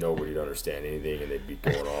nobody'd understand anything, and they'd be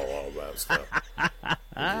going all about stuff.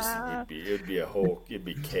 It'd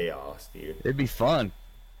be chaos, dude. It'd be fun.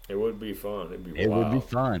 It would be fun. It would be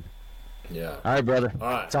fun. Yeah. All right, brother. All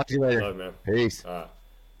right. Talk to you later. Love you, man. Peace. All right.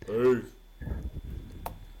 Peace.